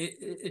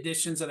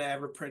 editions that I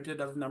ever printed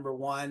of number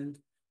one,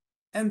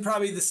 and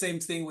probably the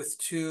same thing with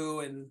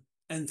two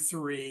and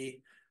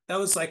three. That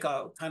was like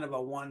a kind of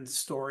a one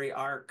story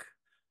arc.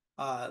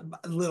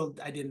 Little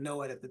I didn't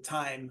know it at the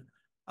time,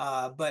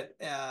 but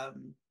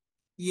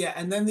yeah.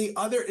 And then the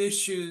other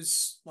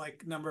issues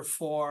like number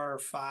four or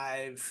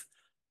five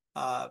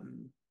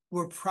um,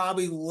 were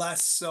probably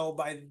less so.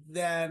 By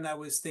then I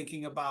was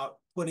thinking about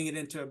putting it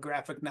into a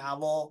graphic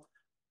novel,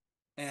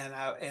 and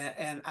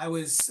I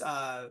was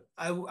I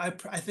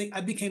think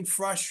I became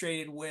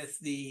frustrated with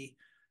the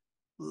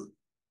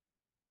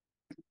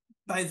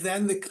by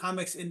then the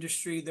comics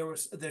industry.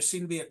 There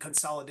seemed to be a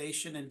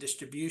consolidation and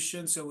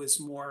distribution, so it was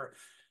more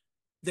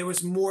there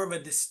was more of a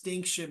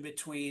distinction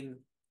between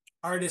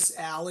Artist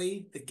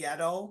Alley, the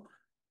ghetto,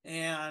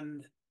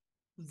 and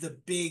the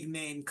big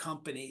name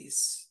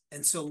companies.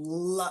 And so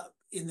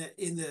in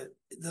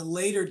the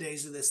later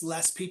days of this,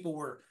 less people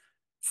were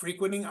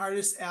frequenting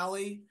Artist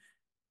Alley,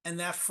 and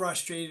that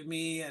frustrated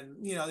me.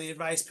 And the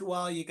advice,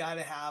 well, you got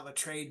to have a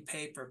trade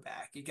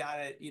paperback. You got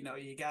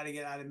to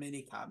get out of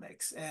mini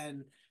comics.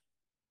 And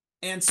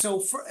so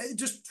for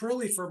just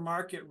purely for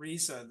market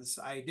reasons,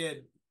 I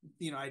did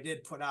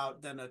put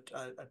out then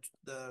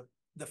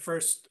the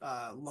first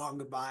Long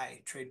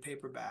Goodbye trade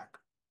paperback,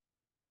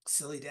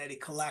 Silly Daddy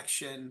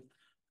collection,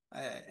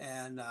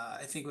 and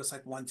I think it was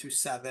like 1 through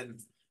 7.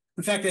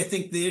 In fact, I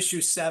think the issue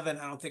 7,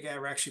 I don't think I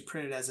ever actually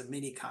printed as a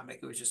mini comic.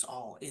 It was just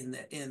all in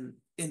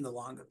the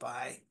Long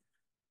Goodbye,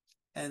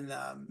 and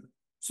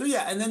so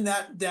yeah, and then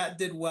that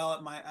did well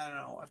at I don't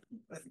know,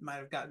 I might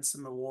have gotten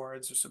some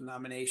awards or some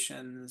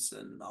nominations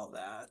and all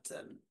that,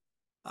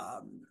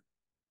 um,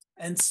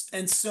 and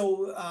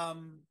so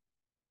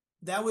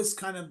that was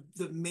kind of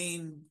the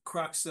main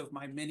crux of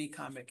my mini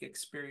comic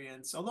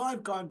experience. Although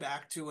I've gone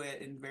back to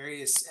it in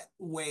various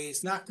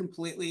ways, not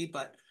completely,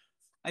 but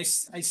I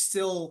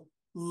still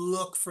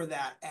look for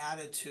that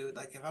attitude.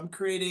 Like if I'm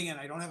creating and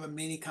I don't have a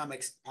mini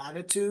comics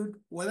attitude,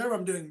 whatever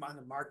I'm doing on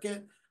the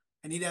market,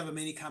 I need to have a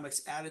mini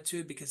comics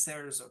attitude, because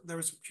there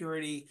was a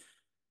purity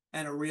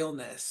and a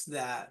realness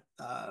that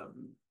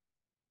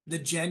the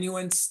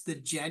genuineness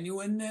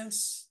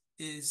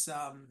is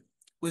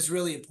was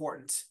really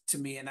important to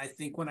me. And I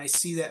think when I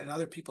see that in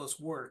other people's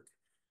work,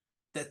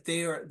 that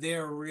they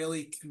are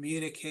really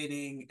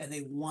communicating and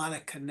they want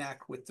to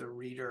connect with the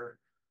reader,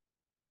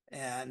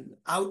 and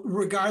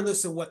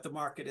regardless of what the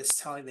market is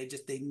telling,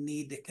 they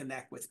need to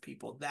connect with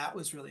people. That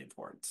was really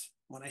important.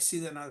 When I see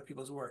that in other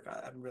people's work,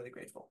 I'm really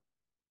grateful.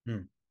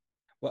 Hmm.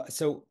 Well,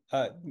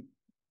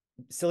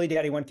 Silly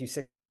Daddy 1 through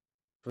 6,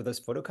 were those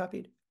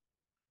photocopied?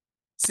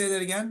 Say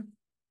that again.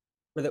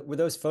 Were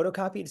those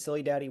photocopied,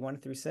 Silly Daddy 1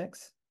 through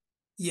 6?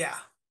 Yeah,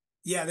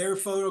 yeah, they were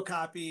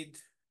photocopied.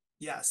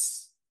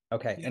 Yes.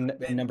 Okay. Yeah.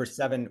 And number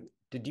 7,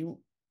 did you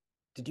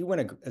win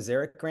a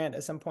Xeric grant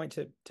at some point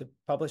to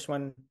publish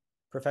one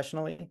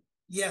professionally?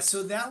 Yeah,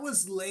 so that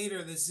was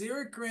later. The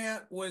Xeric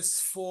grant was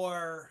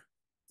for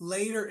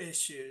later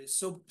issues.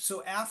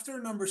 So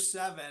after number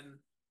 7,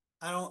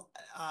 I don't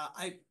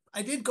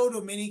I did go to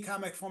a mini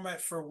comic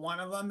format for one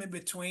of them in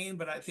between,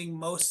 but I think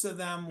most of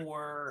them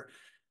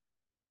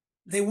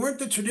they weren't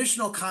the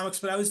traditional comics,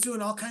 but I was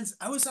doing all kinds.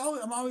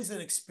 I'm always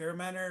an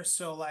experimenter.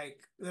 So like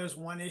there's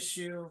one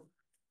issue,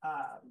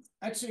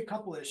 actually a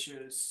couple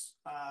issues.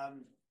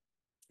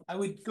 I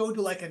would go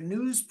to like a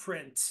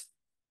newsprint,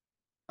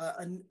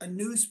 a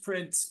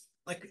newsprint,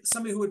 like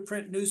somebody who would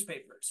print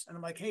newspapers. And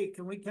I'm like, hey,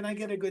 can I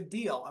get a good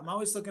deal? I'm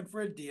always looking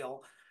for a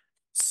deal.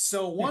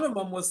 So one of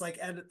them was like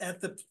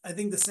at the I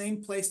think the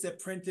same place that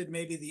printed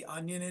maybe the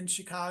Onion in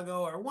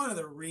Chicago, or one of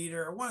the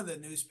Reader, or one of the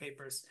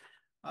newspapers.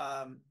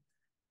 Um,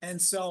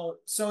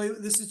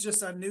 this is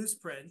just on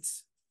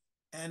newsprint,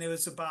 and it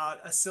was about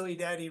a Silly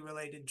Daddy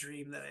related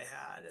dream that I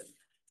had.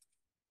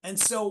 And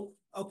so,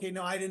 okay,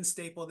 no, I didn't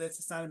staple this.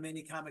 It's not a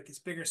mini comic. It's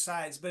bigger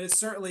size, but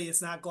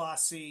it's not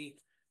glossy,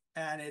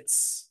 and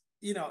it's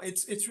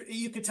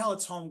you could tell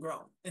it's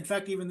homegrown. In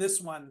fact, even this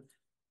one,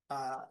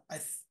 uh, I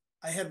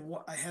I had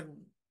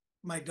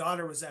my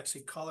daughter was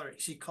actually coloring.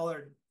 She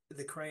colored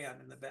the crayon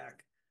in the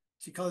back.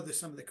 She colored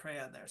some of the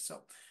crayon there.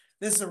 So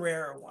this is a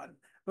rarer one,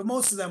 but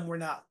most of them were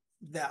not.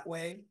 that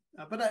way.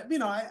 But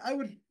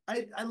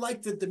I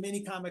like the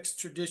mini comics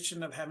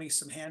tradition of having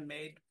some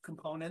handmade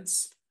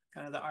components,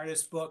 kind of the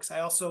artist books. I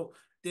also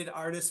did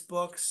artist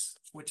books,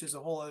 which is a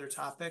whole other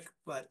topic,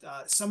 but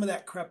some of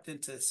that crept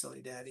into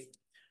Silly Daddy.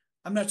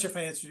 I'm not sure if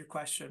I answered your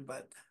question,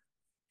 but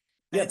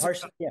I Yeah, answered.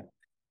 partially. Yeah.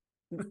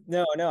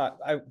 No, no,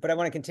 but I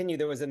want to continue.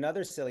 There was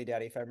another Silly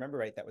Daddy, if I remember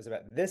right, that was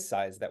about this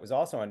size that was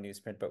also on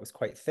newsprint, but was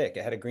quite thick.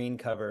 It had a green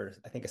cover,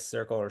 I think a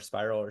circle or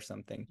spiral or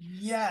something.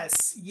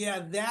 Yes, yeah,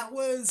 that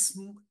was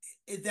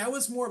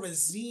more of a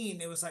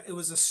zine. It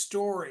was a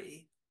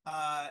story.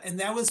 And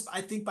that was,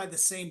 I think, by the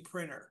same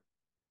printer.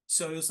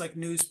 So it was like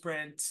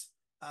newsprint.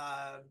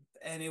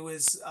 And it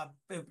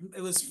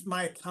was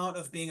my account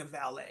of being a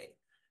valet,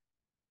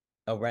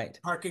 Oh, right.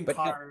 parking But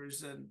no,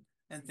 cars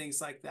and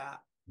things like that.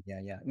 yeah,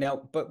 yeah.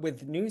 Now, but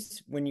with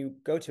news, when you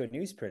go to a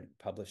newsprint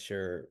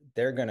publisher,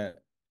 they're gonna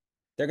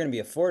be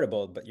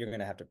affordable, but you're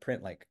gonna have to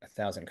print like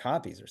 1,000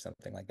 copies or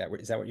something like that.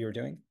 Is that what you were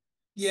doing?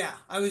 Yeah,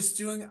 I was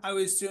doing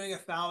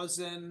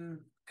 1,000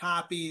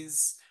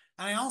 copies.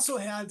 And I also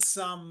had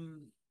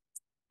some,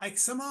 like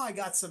somehow I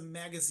got some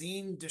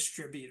magazine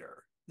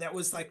distributor that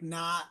was like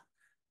not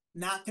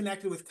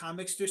connected with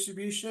comics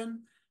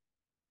distribution.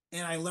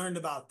 And I learned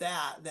about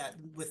that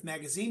with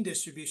magazine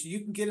distribution,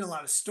 you can get in a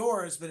lot of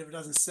stores, but if it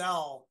doesn't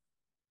sell,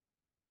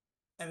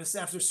 and it's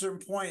after a certain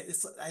point,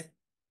 if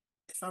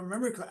I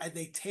remember correctly,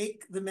 they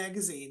take the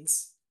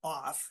magazines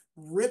off,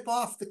 rip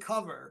off the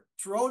cover,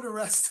 throw the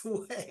rest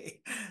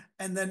away,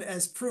 and then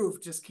as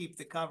proof, just keep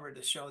the cover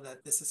to show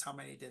that this is how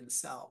many didn't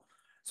sell.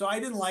 So I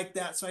didn't like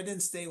that, so I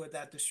didn't stay with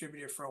that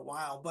distributor for a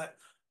while, but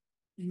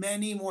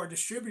many more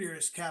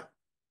distributors kept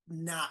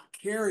not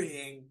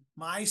carrying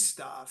my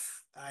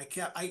stuff. I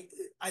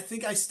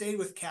think I stayed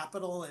with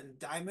Capital and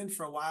Diamond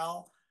for a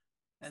while,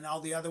 and all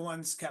the other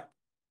ones kept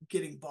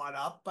getting bought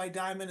up by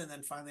Diamond. And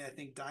then finally, I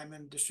think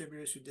Diamond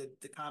distributors who did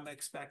the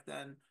comics back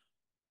then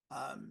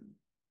um,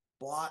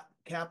 bought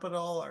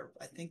Capital, or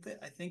I think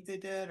they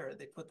did, or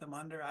they put them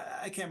under.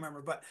 I can't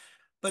remember,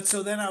 but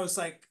so then I was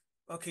like,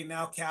 okay,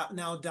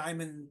 now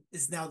Diamond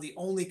is now the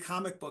only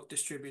comic book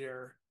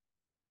distributor.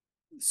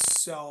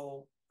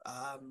 So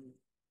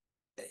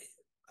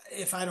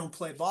if I don't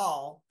play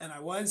ball, and I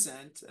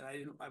wasn't,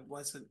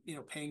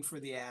 paying for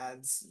the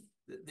ads,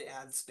 the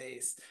ad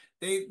space,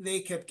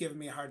 they kept giving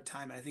me a hard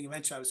time. And I think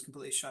eventually I was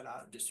completely shut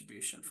out of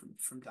distribution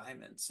from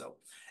Diamond. So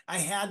I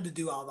had to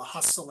do all the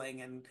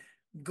hustling and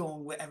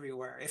going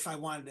everywhere if I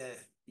wanted to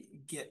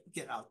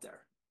get out there.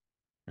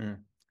 Mm.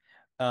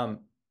 Um,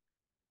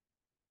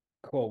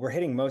 cool. We're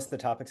hitting most of the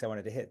topics I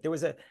wanted to hit. There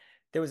was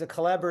a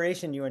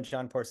collaboration you and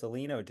John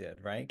Porcellino did,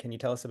 right? Can you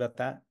tell us about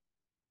that?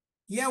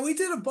 Yeah, we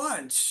did a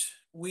bunch.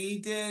 We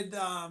did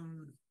a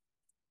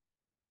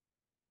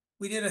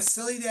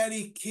Silly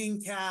Daddy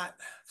King Cat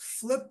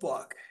flip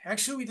book.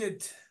 Actually,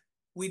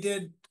 we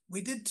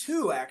did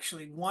two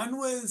actually. One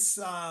was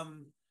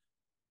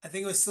I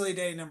think it was Silly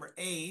Daddy number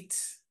 8.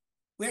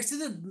 We actually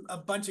did a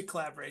bunch of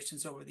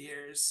collaborations over the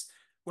years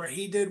where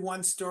he did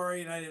one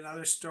story and I did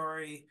another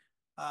story.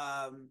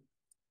 Um,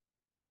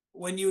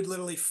 when you would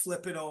literally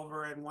flip it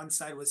over and one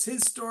side was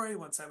his story,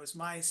 one side was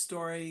my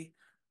story.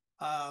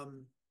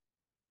 Um,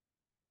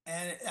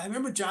 and I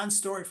remember John's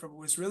story from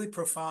was really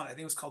profound. I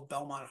think it was called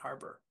Belmont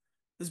Harbor.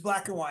 It was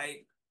black and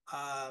white.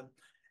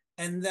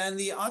 And then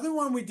the other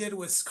one we did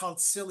was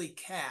called Silly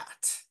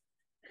Cat.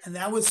 And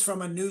that was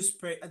from a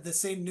newsprint, the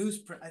same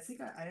newsprint. I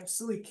think I have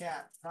Silly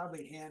Cat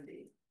probably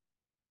handy.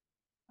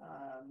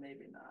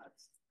 Maybe not.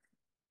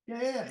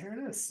 Yeah, here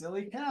it is.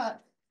 Silly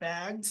Cat,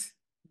 bagged,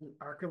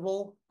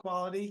 archival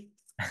quality,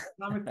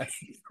 comic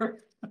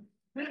paper.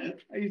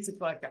 I used to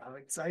collect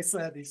comics. So I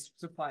still had these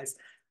supplies.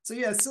 So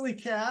yeah, Silly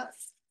Cat.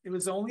 It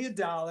was only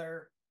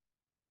 $1.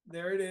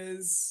 There it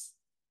is.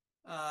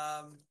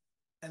 Um,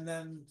 and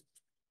then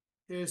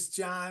here's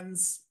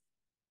John's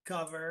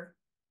cover,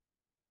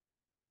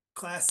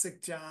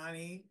 classic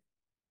Johnny.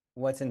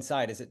 What's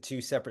inside? Is it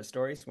two separate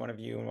stories, one of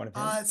you and one of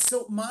him?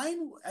 So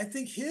mine, I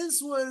think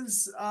his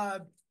was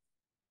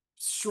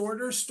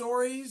shorter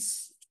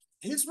stories.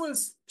 His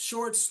was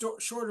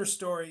shorter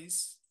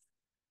stories.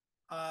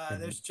 Mhm.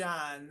 There's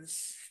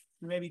John's,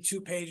 maybe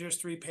 2 pagers,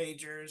 3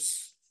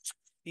 pagers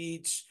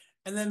each.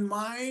 And then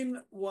mine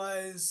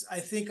was, I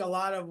think, a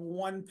lot of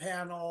one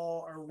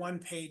panel or one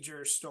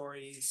pager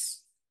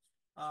stories.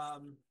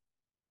 Um,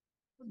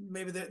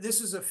 maybe this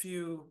is a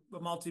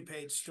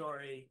multi-page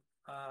story.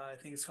 I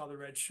think it's called The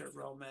Red Shirt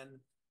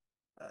Roman.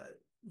 Uh,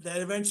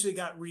 that eventually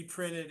got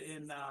reprinted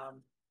in the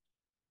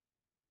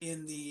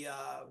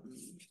um,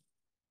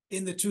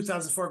 in the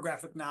 2004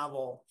 graphic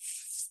novel,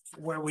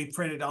 where we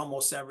reprinted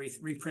almost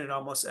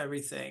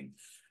everything.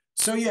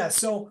 So yeah,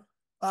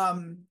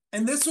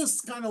 and this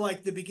was kind of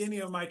like the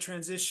beginning of my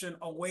transition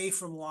away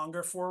from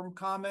longer form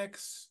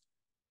comics,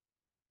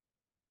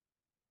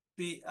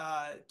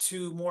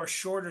 to more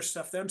shorter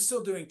stuff that I'm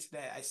still doing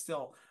today.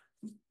 A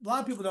lot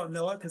of people don't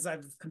know it because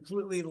I've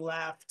completely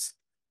left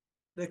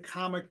the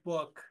comic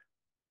book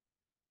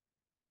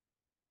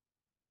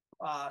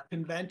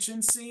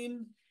convention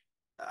scene.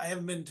 I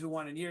haven't been to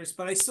one in years,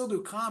 but I still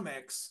do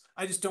comics.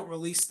 I just don't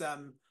release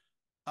them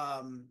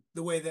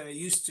the way that I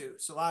used to.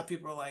 So a lot of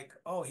people are like,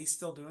 "Oh, he's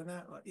still doing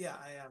that?" Well, yeah,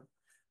 I am.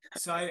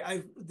 So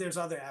I there's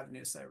other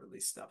avenues that I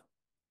release stuff.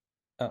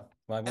 Oh,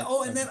 well, I won't.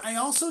 Oh, and then I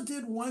also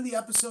did one of the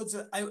episodes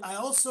that I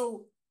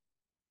also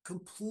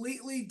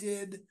completely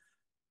did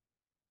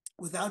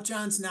without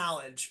John's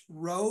knowledge,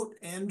 wrote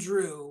and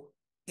drew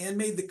and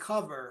made the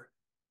cover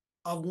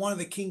of one of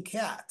the King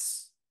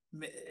Cats.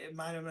 It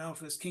might have known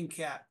if it was King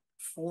Cat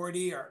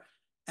 40 or,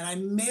 and I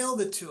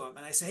mailed it to him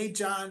and I said, "Hey,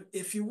 John,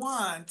 if you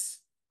want,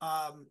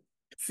 um,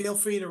 feel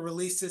free to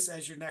release this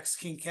as your next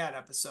King Cat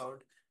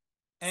episode."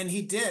 And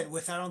he did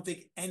with, I don't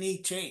think, any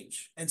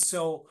change. And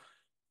so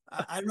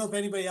I don't know if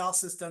anybody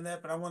else has done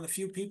that, but I'm one of the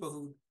few people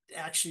who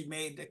actually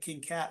made a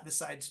King Cat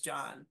besides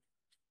John.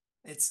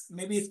 It's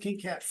maybe it's King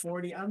Cat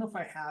 40. I don't know if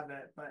I have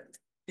it, but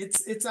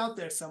it's out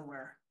there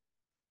somewhere.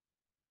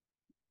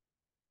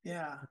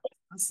 Yeah.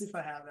 Let's see if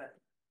I have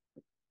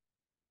it.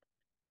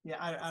 Yeah,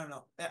 I don't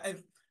know. Well, If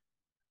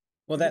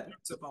it that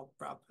comes up, I'll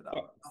prop it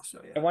up. I'll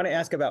show you. I want to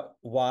ask about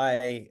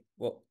why.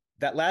 Well,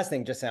 that last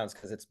thing just sounds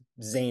because it's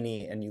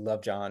zany and you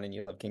love John and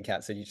you love King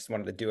Cat, so you just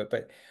wanted to do it.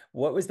 But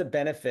what was the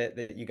benefit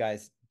that you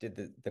guys did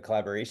the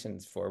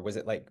collaborations for? Was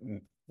it like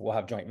we'll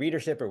have joint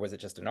readership, or was it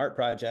just an art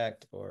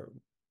project, or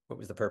what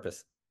was the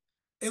purpose?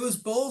 It was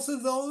both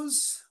of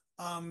those,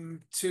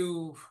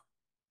 to,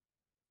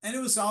 and it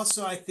was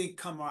also, I think,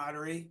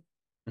 camaraderie.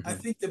 I Hmm.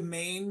 think the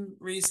main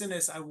reason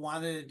is I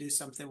wanted to do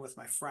something with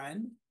my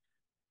friend,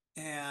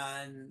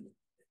 and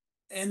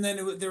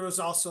then there was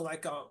also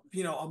like a,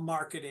 a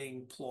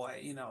marketing ploy.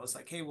 It was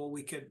like, hey, well,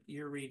 we could,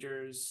 your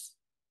readers,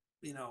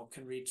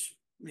 can reach,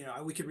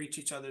 we could reach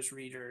each other's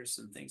readers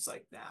and things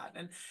like that.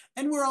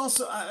 And we're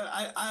also,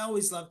 I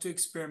always love to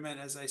experiment,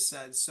 as I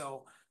said.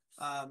 So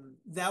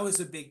that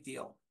was a big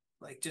deal.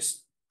 Like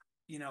just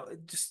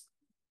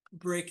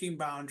breaking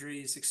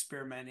boundaries,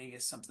 experimenting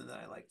is something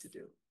that I like to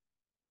do.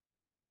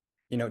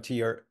 To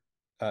your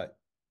uh,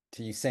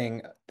 to you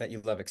saying that you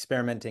love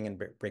experimenting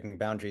and breaking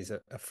boundaries,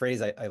 a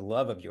phrase I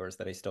love of yours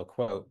that I still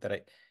quote that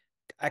I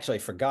actually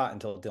forgot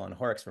until Dylan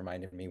Horrocks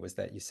reminded me was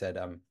that you said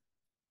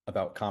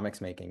about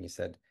comics making. You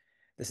said,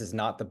 "This is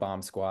not the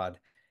bomb squad.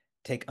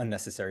 Take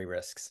unnecessary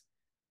risks."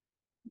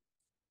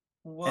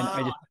 And Wow, I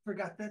just, I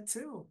forgot that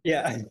too.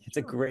 That's yeah, it's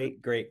a true.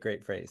 great, great,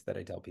 great phrase that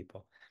I tell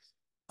people.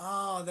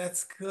 Oh,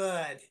 that's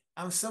good.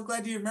 I'm so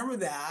glad you remember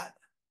that.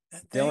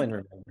 Thank. Dylan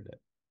remembered it.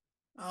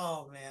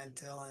 Oh man,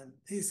 Dylan,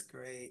 he's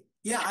great.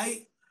 Yeah,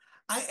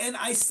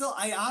 I still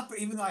I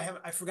operate, even though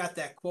I forgot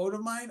that quote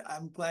of mine.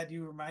 I'm glad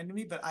you reminded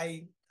me, but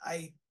I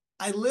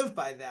live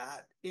by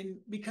that in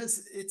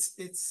because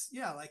it's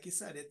yeah, like you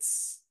said,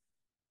 it's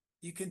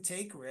you can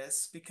take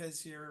risks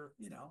because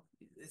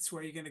it's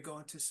where you're going to go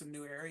into some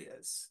new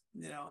areas.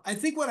 I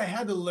think what I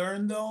had to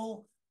learn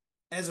though,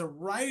 as a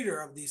writer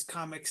of these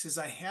comics, is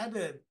I had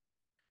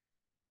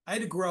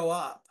to grow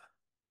up,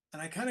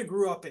 and I kind of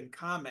grew up in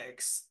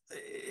comics.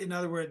 In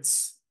other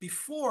words,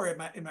 before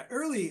in my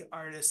early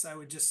artists, I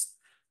would just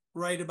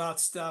write about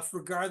stuff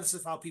regardless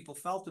of how people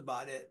felt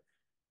about it,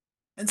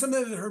 and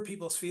sometimes it hurt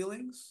people's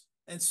feelings.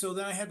 And so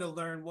then I had to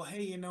learn, well,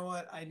 hey, you know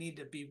what? I need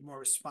to be more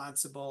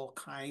responsible,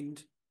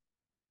 kind,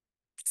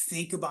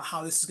 think about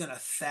how this is going to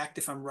affect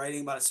if I'm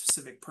writing about a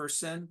specific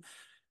person.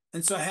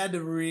 And so I had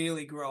to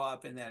really grow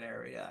up in that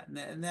area,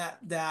 and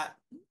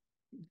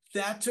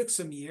that took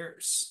some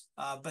years,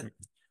 but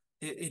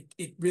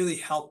it really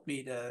helped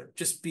me to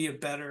just be a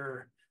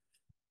better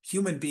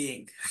human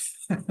being.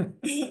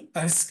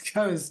 I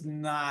was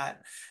not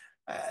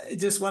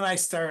just when I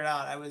started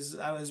out, I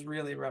was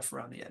really rough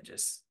around the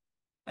edges.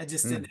 I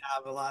just didn't Hmm.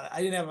 have a lot of,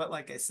 I didn't have,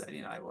 like I said,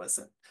 I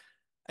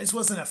just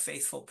wasn't a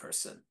faithful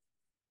person.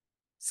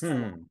 It's kind of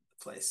all over Hmm.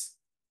 the place.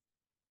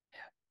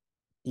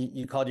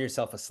 You called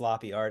yourself a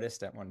sloppy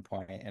artist at one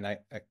point, and I'm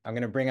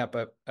going to bring up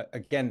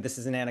again. This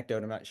is an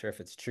anecdote. I'm not sure if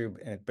it's true,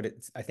 but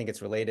I think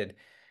it's related.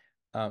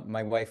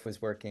 My wife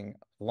was working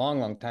a long,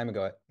 long time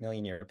ago at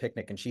Million Year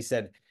Picnic, and she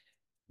said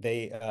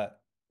they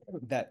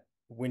that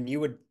when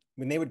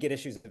they would get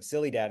issues of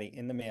Silly Daddy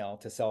in the mail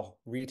to sell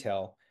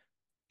retail,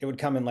 it would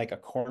come in like a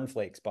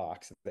cornflakes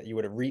box that you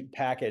would have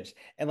repackaged,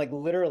 and like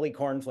literally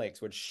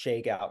cornflakes would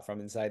shake out from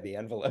inside the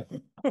envelope.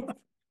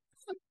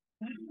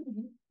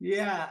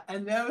 Yeah,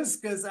 and that was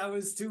because I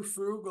was too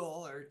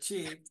frugal or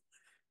cheap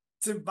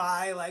to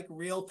buy like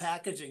real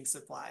packaging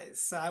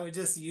supplies. So I would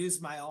just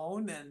use my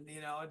own and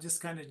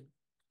just kind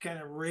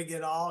of rig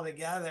it all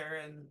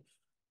together,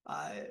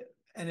 uh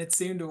and it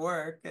seemed to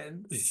work.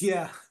 And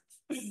yeah.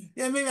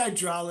 Yeah, maybe I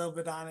draw a little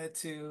bit on it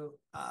too.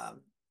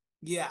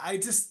 Yeah, I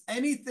just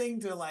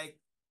anything to like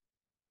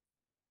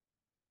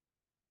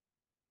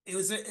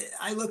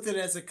I looked at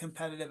it as a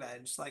competitive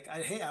edge. Like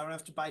hey, I don't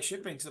have to buy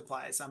shipping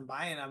supplies. I'm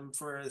buying them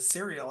for a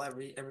cereal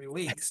every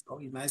week, so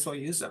you might as well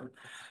use them.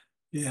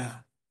 Yeah.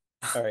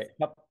 All right,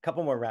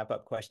 couple more wrap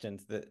up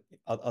questions that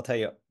I'll tell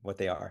you what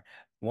they are.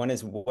 One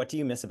is what do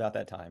you miss about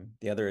that time?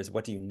 The other is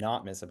what do you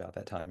not miss about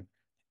that time?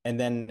 And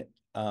then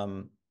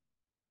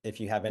if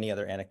you have any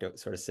other anecdote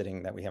sort of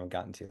sitting that we haven't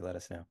gotten to, let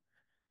us know.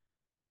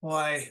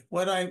 Boy,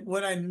 what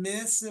I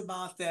miss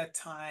about that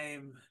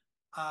time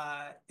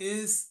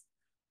is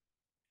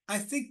I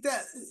think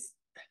that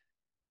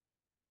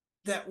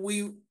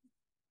we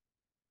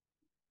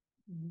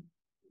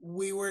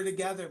were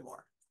together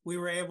more. We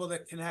were able to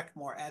connect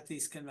more at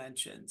these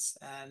conventions.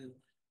 And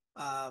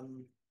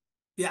um,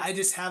 yeah, I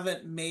just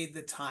haven't made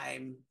the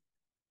time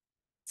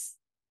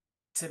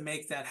to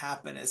make that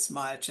happen as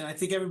much. And I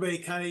think everybody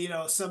kind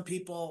of, some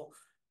people,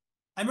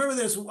 I remember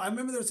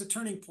there's a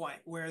turning point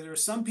where there were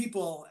some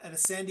people at a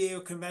San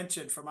Diego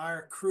convention from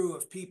our crew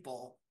of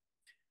people.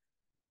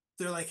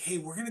 They're like, hey,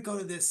 we're gonna go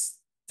to this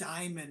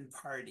diamond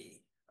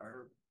party,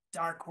 or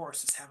Dark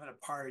Horse is having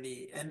a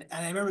party. And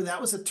I remember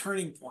that was a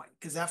turning point,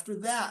 because after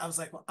that, I was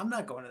like, well, I'm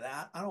not going to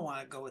that. I don't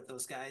want to go with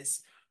those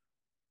guys.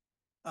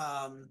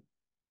 Um,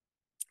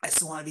 I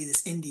still want to be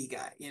this indie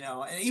guy,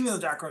 and even though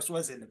Dark Horse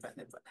was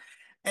independent, but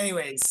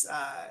anyways,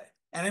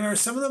 and I remember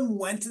some of them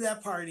went to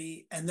that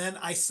party, and then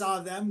I saw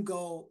them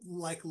go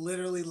like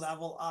literally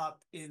level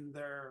up in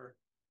the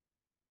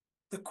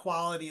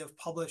quality of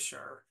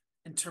publisher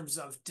in terms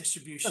of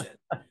distribution.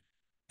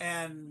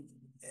 and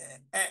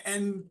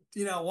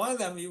one of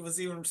them was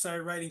even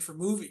started writing for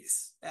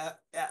movies at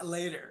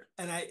later,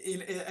 and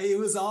it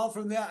was all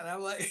from that. And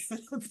I'm like,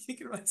 I'm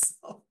thinking to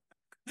myself,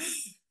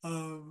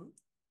 um,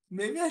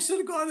 maybe I should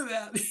have gone to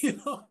that,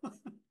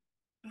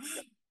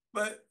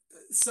 But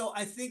so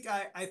I think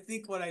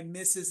what I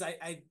miss is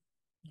I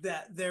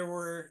that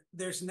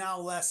there's now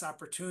less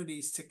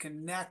opportunities to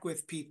connect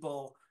with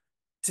people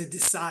to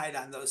decide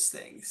on those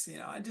things,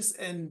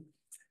 and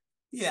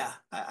yeah,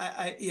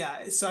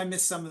 yeah. So I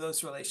miss some of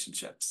those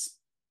relationships.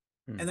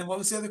 Hmm. And then what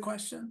was the other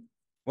question?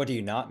 What do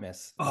you not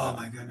miss Oh about it?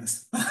 my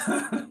goodness.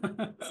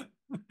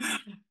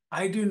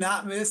 I do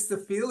not miss the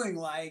feeling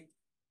like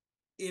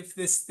if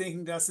this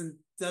thing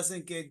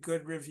doesn't get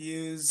good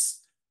reviews,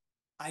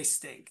 I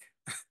stink.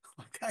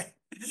 Okay.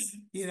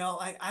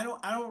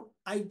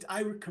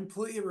 I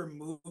completely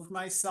remove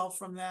myself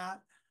from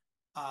that.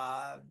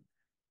 Uh,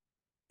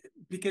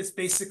 because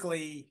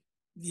basically,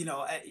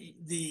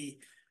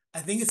 I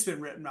think it's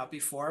been written about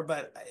before,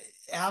 but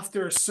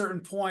after a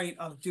certain point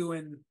of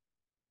doing,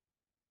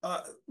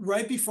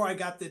 right before I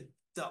got the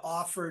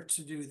offer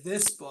to do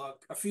this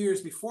book, a few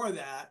years before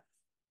that,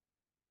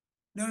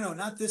 no,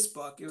 not this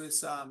book. It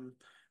was the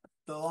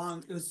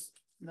long. It was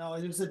no,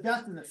 it was a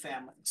death in the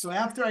family. So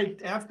after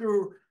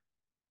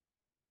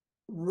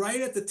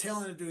right at the tail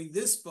end of doing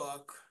this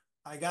book,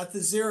 I got the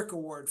Xeric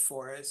Award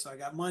for it. So I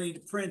got money to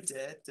print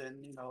it,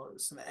 and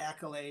some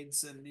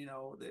accolades, and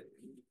the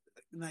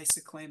nice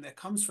acclaim that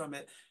comes from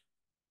it.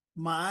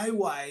 My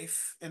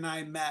wife and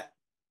I met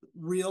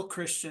real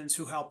Christians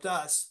who helped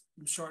us.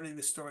 I'm shortening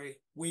the story.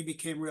 We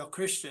became real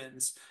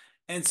Christians.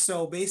 And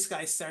so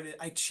basically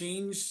I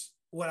changed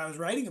what I was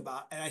writing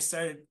about, and I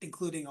started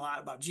including a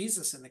lot about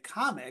Jesus in the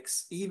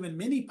comics, even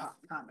mini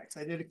comics.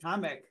 I did a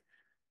comic.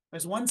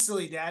 There's one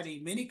Silly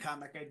Daddy mini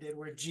comic I did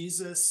where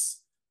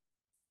Jesus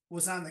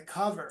was on the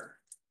cover.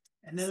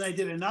 And then I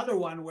did another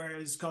one where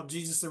it's called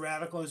Jesus the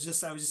Radical. I was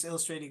just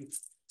illustrating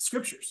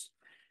scriptures.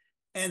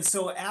 And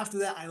so after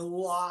that, I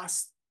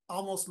lost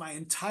almost my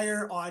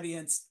entire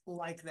audience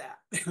like that.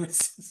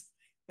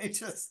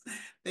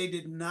 They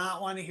did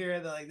not want to hear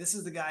that. Like, this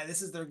is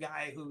their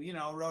guy who,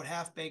 wrote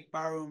Half Baked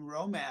Barroom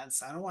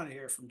Romance. I don't want to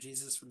hear from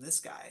Jesus from this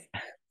guy,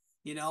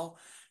 you know?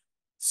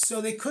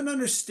 So they couldn't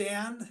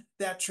understand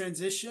that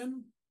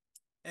transition.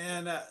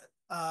 And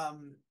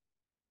um,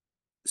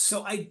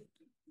 so I,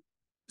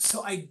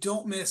 so I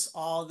don't miss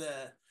all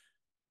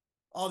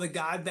the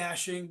God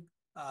bashing,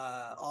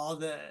 all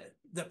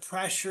the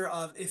pressure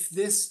of, if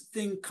this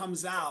thing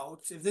comes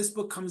out, if this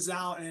book comes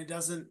out and it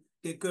doesn't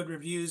get good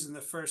reviews in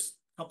the first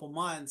couple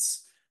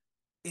months,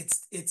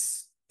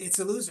 it's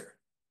a loser,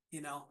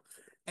 you know.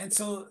 And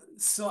so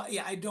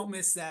yeah, I don't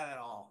miss that at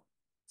all.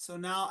 So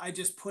now I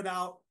just put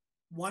out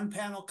one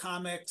panel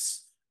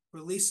comics,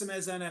 release them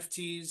as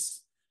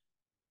NFTs,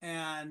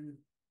 and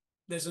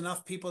there's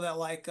enough people that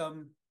like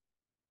them,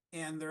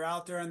 and they're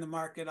out there in the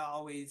market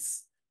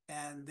always,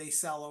 and they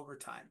sell over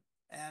time.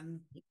 And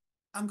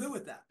I'm good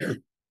with that.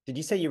 Did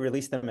you say you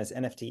released them as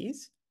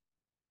NFTs?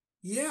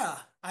 Yeah,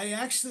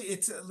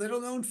 it's a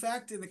little known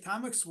fact in the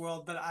comics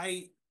world, but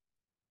I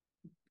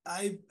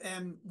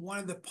am one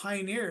of the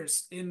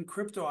pioneers in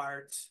crypto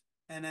art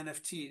and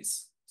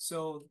NFTs.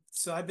 So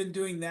I've been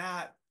doing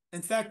that.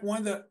 In fact,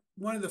 one of the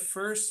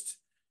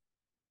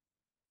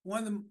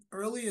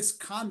earliest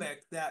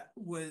comic that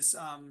was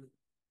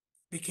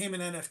became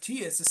an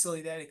NFT is the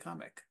Silly Daddy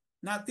comic.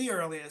 Not the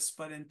earliest,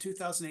 but in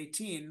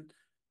 2018,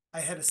 I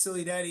had a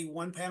Silly Daddy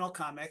one panel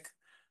comic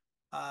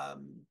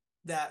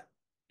that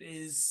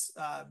is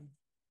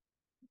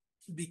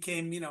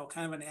became,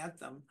 kind of an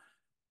anthem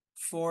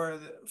for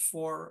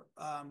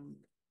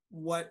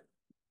what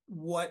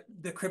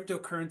the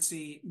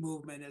cryptocurrency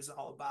movement is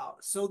all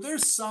about. So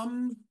there's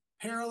some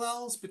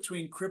parallels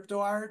between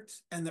crypto art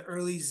and the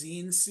early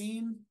zine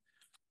scene.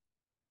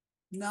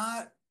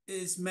 Not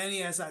as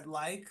many as I'd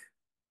like,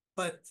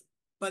 but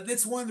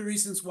that's one of the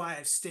reasons why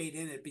I've stayed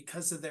in it,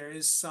 because there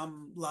is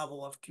some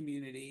level of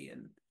community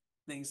and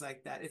things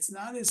like that. It's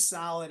not as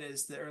solid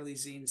as the early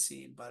zine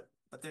scene, but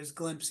there's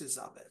glimpses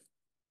of it.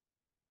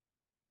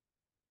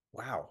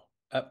 Wow.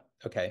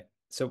 Okay.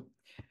 So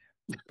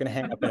I'm gonna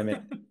hang up in a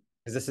minute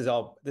because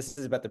this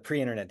is about the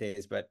pre-internet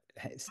days, but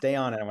stay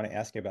on and I want to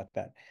ask you about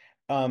that.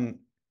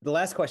 The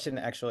last question,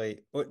 actually,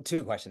 or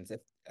two questions.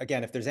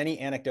 If there's any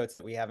anecdotes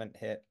that we haven't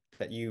hit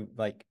that you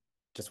like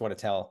just want to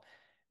tell,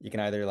 you can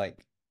either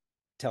like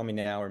tell me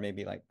now or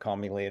maybe like call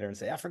me later and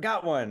say, I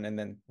forgot one, and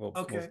then we'll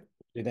Okay.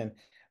 do it in.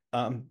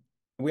 Um,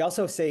 we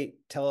also say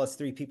tell us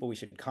three people we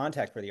should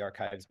contact for the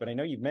archives, but I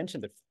know you've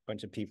mentioned a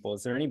bunch of people.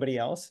 Is there anybody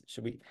else?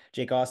 Should we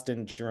Jake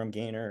Austin, Jerome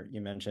Gaynor, you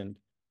mentioned.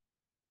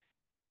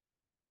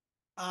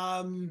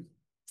 Um,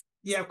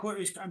 yeah, of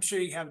course, I'm sure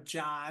you have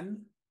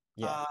John.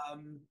 Yeah,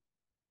 Um,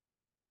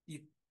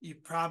 you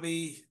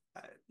probably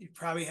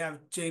have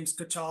James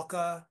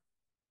Kachalka.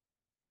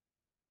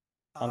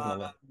 on the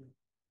list.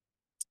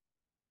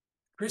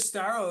 Chris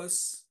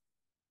Staros.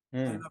 I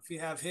don't Hmm. know if you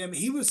have him.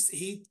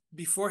 He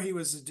before he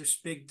was a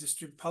big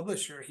distrib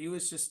publisher. He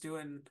was just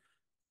doing.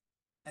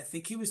 I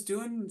think he was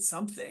doing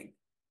something.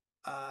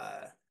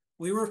 Uh,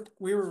 we were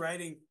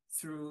writing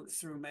through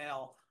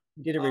mail.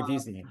 You did a review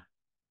Um, zine,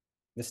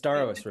 the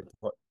Staros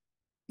report.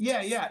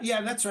 yeah.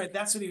 That's right.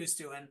 That's what he was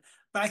doing.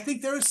 But I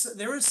think there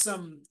was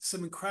some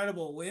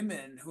incredible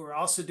women who are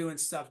also doing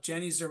stuff.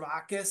 Jenny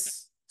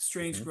Zervakis,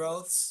 Strange Mhm.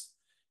 Growths.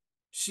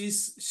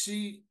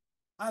 She.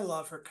 I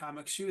love her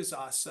comics. She was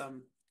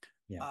awesome.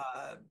 Yeah.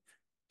 Uh,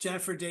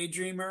 Jennifer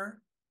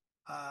Daydreamer.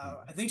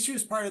 I Mhm. think she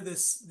was part of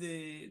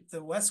the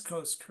West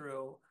Coast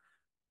crew.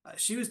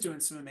 She was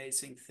doing some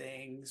amazing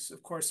things.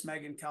 Of course,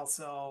 Megan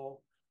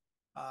Kelso.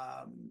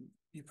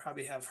 You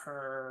probably have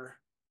her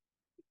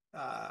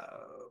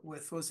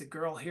with, was it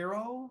Girl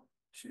Hero?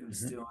 She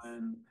was Mhm.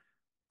 doing.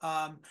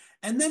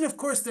 And then of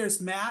course there's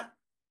Matt,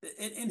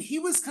 and he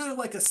was kind of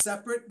like a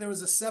separate. There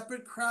was a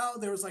separate crowd.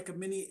 There was like a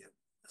mini.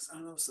 I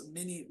don't know, some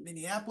mini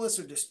Minneapolis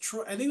or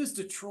Detroit. I think it was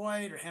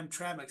Detroit or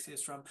Hamtramck he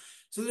was from.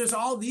 So there's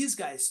all these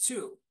guys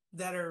too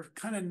that are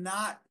kind of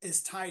not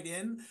as tied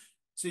in.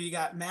 So you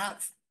got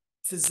Matt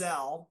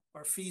Fizel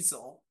or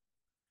Fiesel,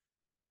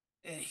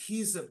 and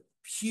he's a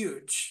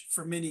huge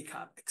for mini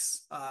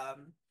comics.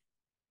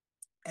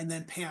 And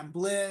then Pam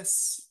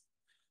Bliss.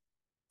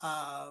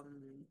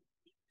 Um,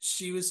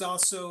 she was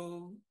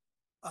also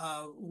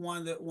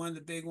one of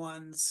the big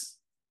ones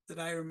that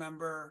I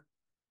remember.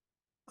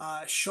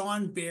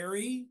 Sean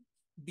Berry,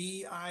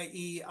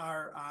 Bieri,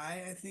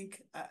 I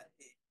think. I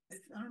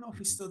don't know if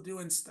he's Mhm. still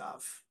doing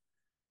stuff.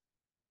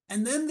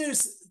 And then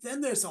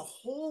there's a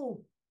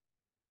whole,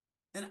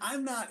 and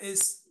I'm not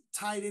as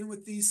tied in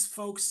with these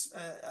folks,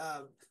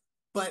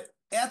 but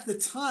at the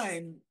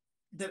time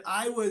that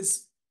I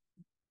was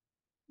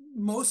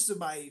most of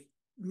my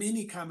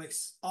mini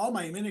comics, all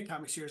my mini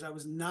comics years, I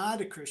was not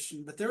a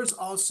Christian, but there was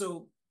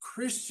also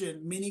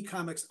Christian mini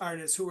comics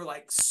artists who were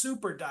like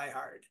super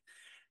diehard.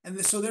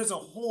 And so there's a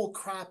whole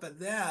crop of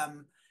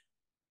them.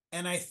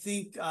 And I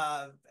think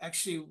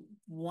actually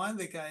one of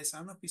the guys, I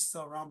don't know if he's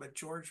still around, but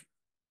George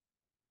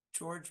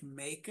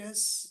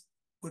Makis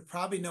would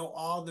probably know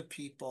all the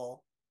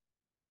people.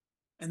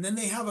 And then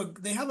they have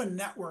a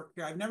network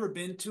here. I've never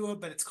been to it,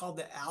 but it's called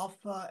the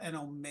Alpha and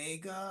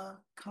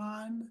Omega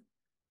Con.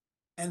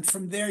 And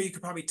from there you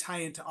could probably tie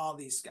into all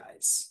these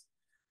guys.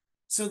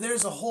 So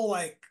there's a whole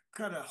like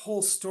kind of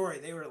whole story.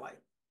 They were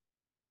like,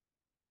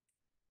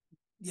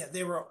 yeah,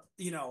 they were,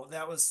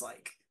 that was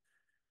like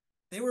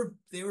they were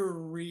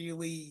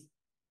really,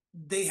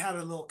 they had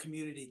a little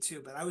community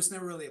too, but I was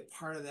never really a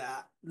part of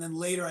that. And then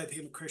later I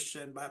became a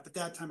Christian, but at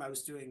that time I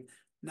was doing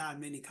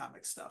non-mini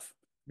comic stuff.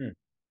 Hmm.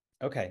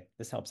 Okay,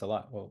 this helps a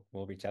lot.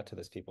 We'll reach out to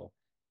those people.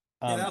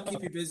 Yeah, that'll keep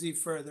Okay, you busy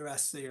for the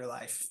rest of your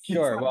life. You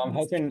sure. Well,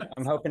 probably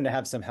I'm hoping to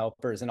have some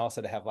helpers and also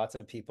to have lots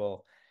of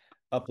people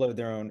upload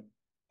their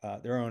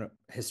own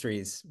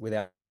histories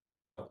without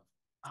a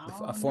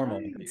Oh, formal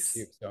interview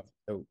too. nice.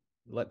 So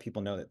let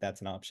people know that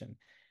that's an option.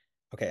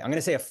 Okay, I'm going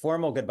to say a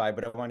formal goodbye,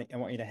 but I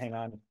want you to hang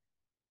on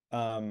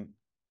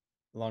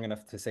long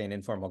enough to say an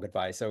informal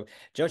goodbye. So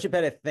Joe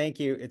Chiappetta, thank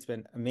you. It's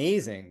been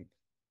amazing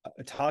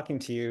talking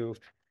to you.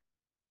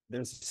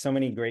 There's so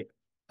many great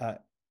uh,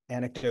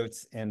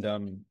 anecdotes and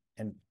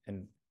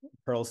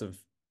pearls of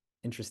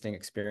interesting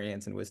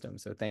experience and wisdom.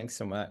 So thanks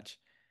so much.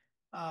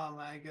 Oh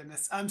my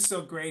goodness. I'm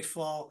so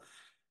grateful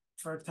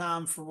for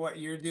Tom for what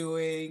you're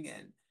doing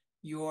and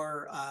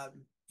your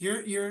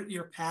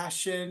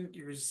passion,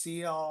 your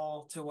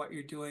zeal to what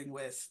you're doing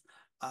with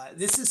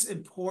this is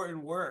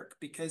important work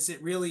because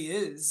it really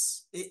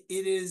is. It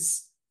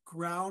is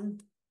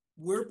ground.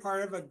 We're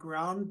part of a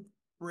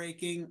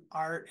groundbreaking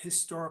art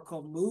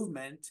historical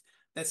movement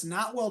that's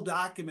not well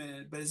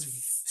documented, but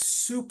is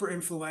super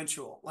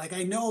influential. Like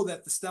I know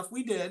that the stuff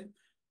we did,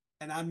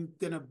 and I'm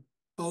gonna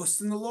boast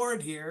in the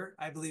Lord here.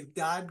 I believe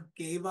God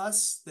gave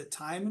us the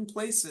time and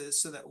places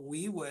so that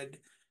we would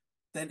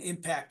then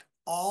impact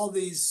all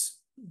these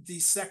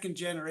second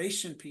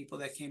generation people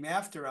that came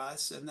after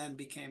us and then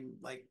became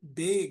like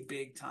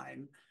big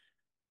time.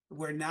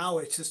 where now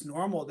it's just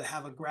normal to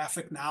have a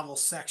graphic novel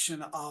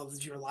section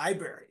of your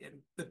library.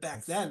 But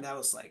back then that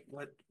was like,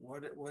 what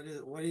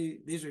do you,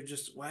 these are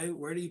just,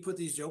 where do you put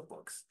these joke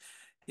books?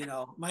 You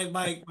know, my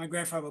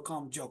grandfather would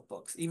call them joke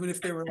books, even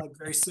if they were like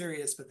very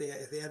serious, but they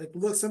had to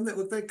look something that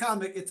looked like a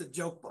comic, it's a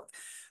joke book.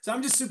 So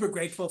I'm just super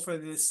grateful for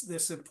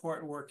this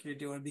important work you're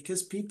doing,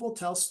 because people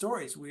tell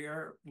stories.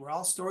 We're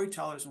all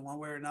storytellers in one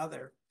way or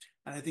another.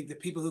 And I think the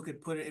people who can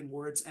put it in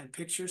words and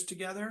pictures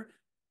together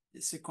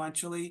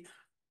sequentially,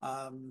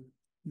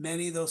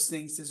 many of those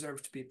things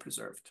deserve to be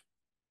preserved.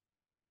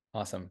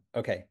 Awesome.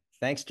 Okay.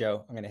 Thanks,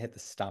 Joe. I'm going to hit the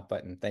stop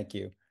button. Thank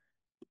you.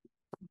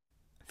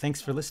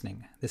 Thanks for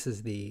listening. This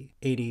is the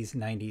 80s,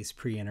 90s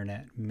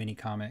pre-internet mini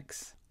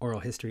comics oral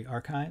history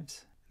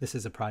archives. This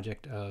is a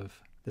project of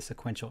the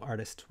Sequential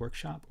Artists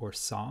Workshop, or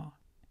SAW.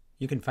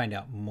 You can find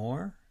out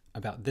more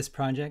about this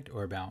project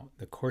or about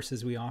the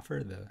courses we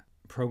offer, the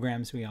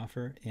programs we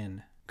offer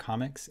in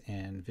comics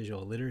and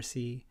visual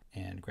literacy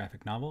and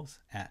graphic novels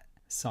at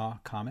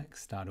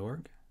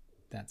sawcomics.org.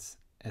 That's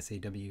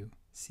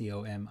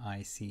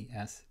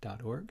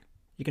SAWCOMICS.org.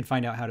 You can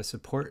find out how to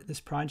support this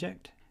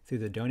project through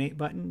the donate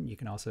button. You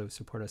can also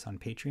support us on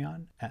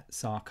Patreon at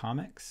Saw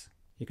Comics.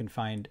 You can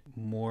find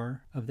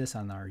more of this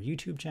on our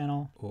YouTube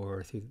channel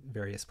or through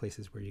various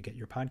places where you get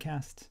your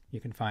podcasts. You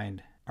can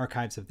find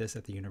archives of this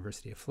at the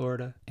University of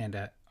Florida and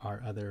at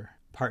our other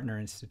partner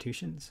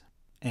institutions.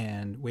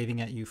 And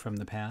waving at you from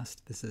the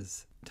past, this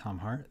is Tom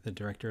Hart, the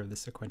director of the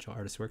Sequential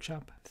Artists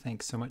Workshop.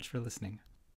 Thanks so much for listening.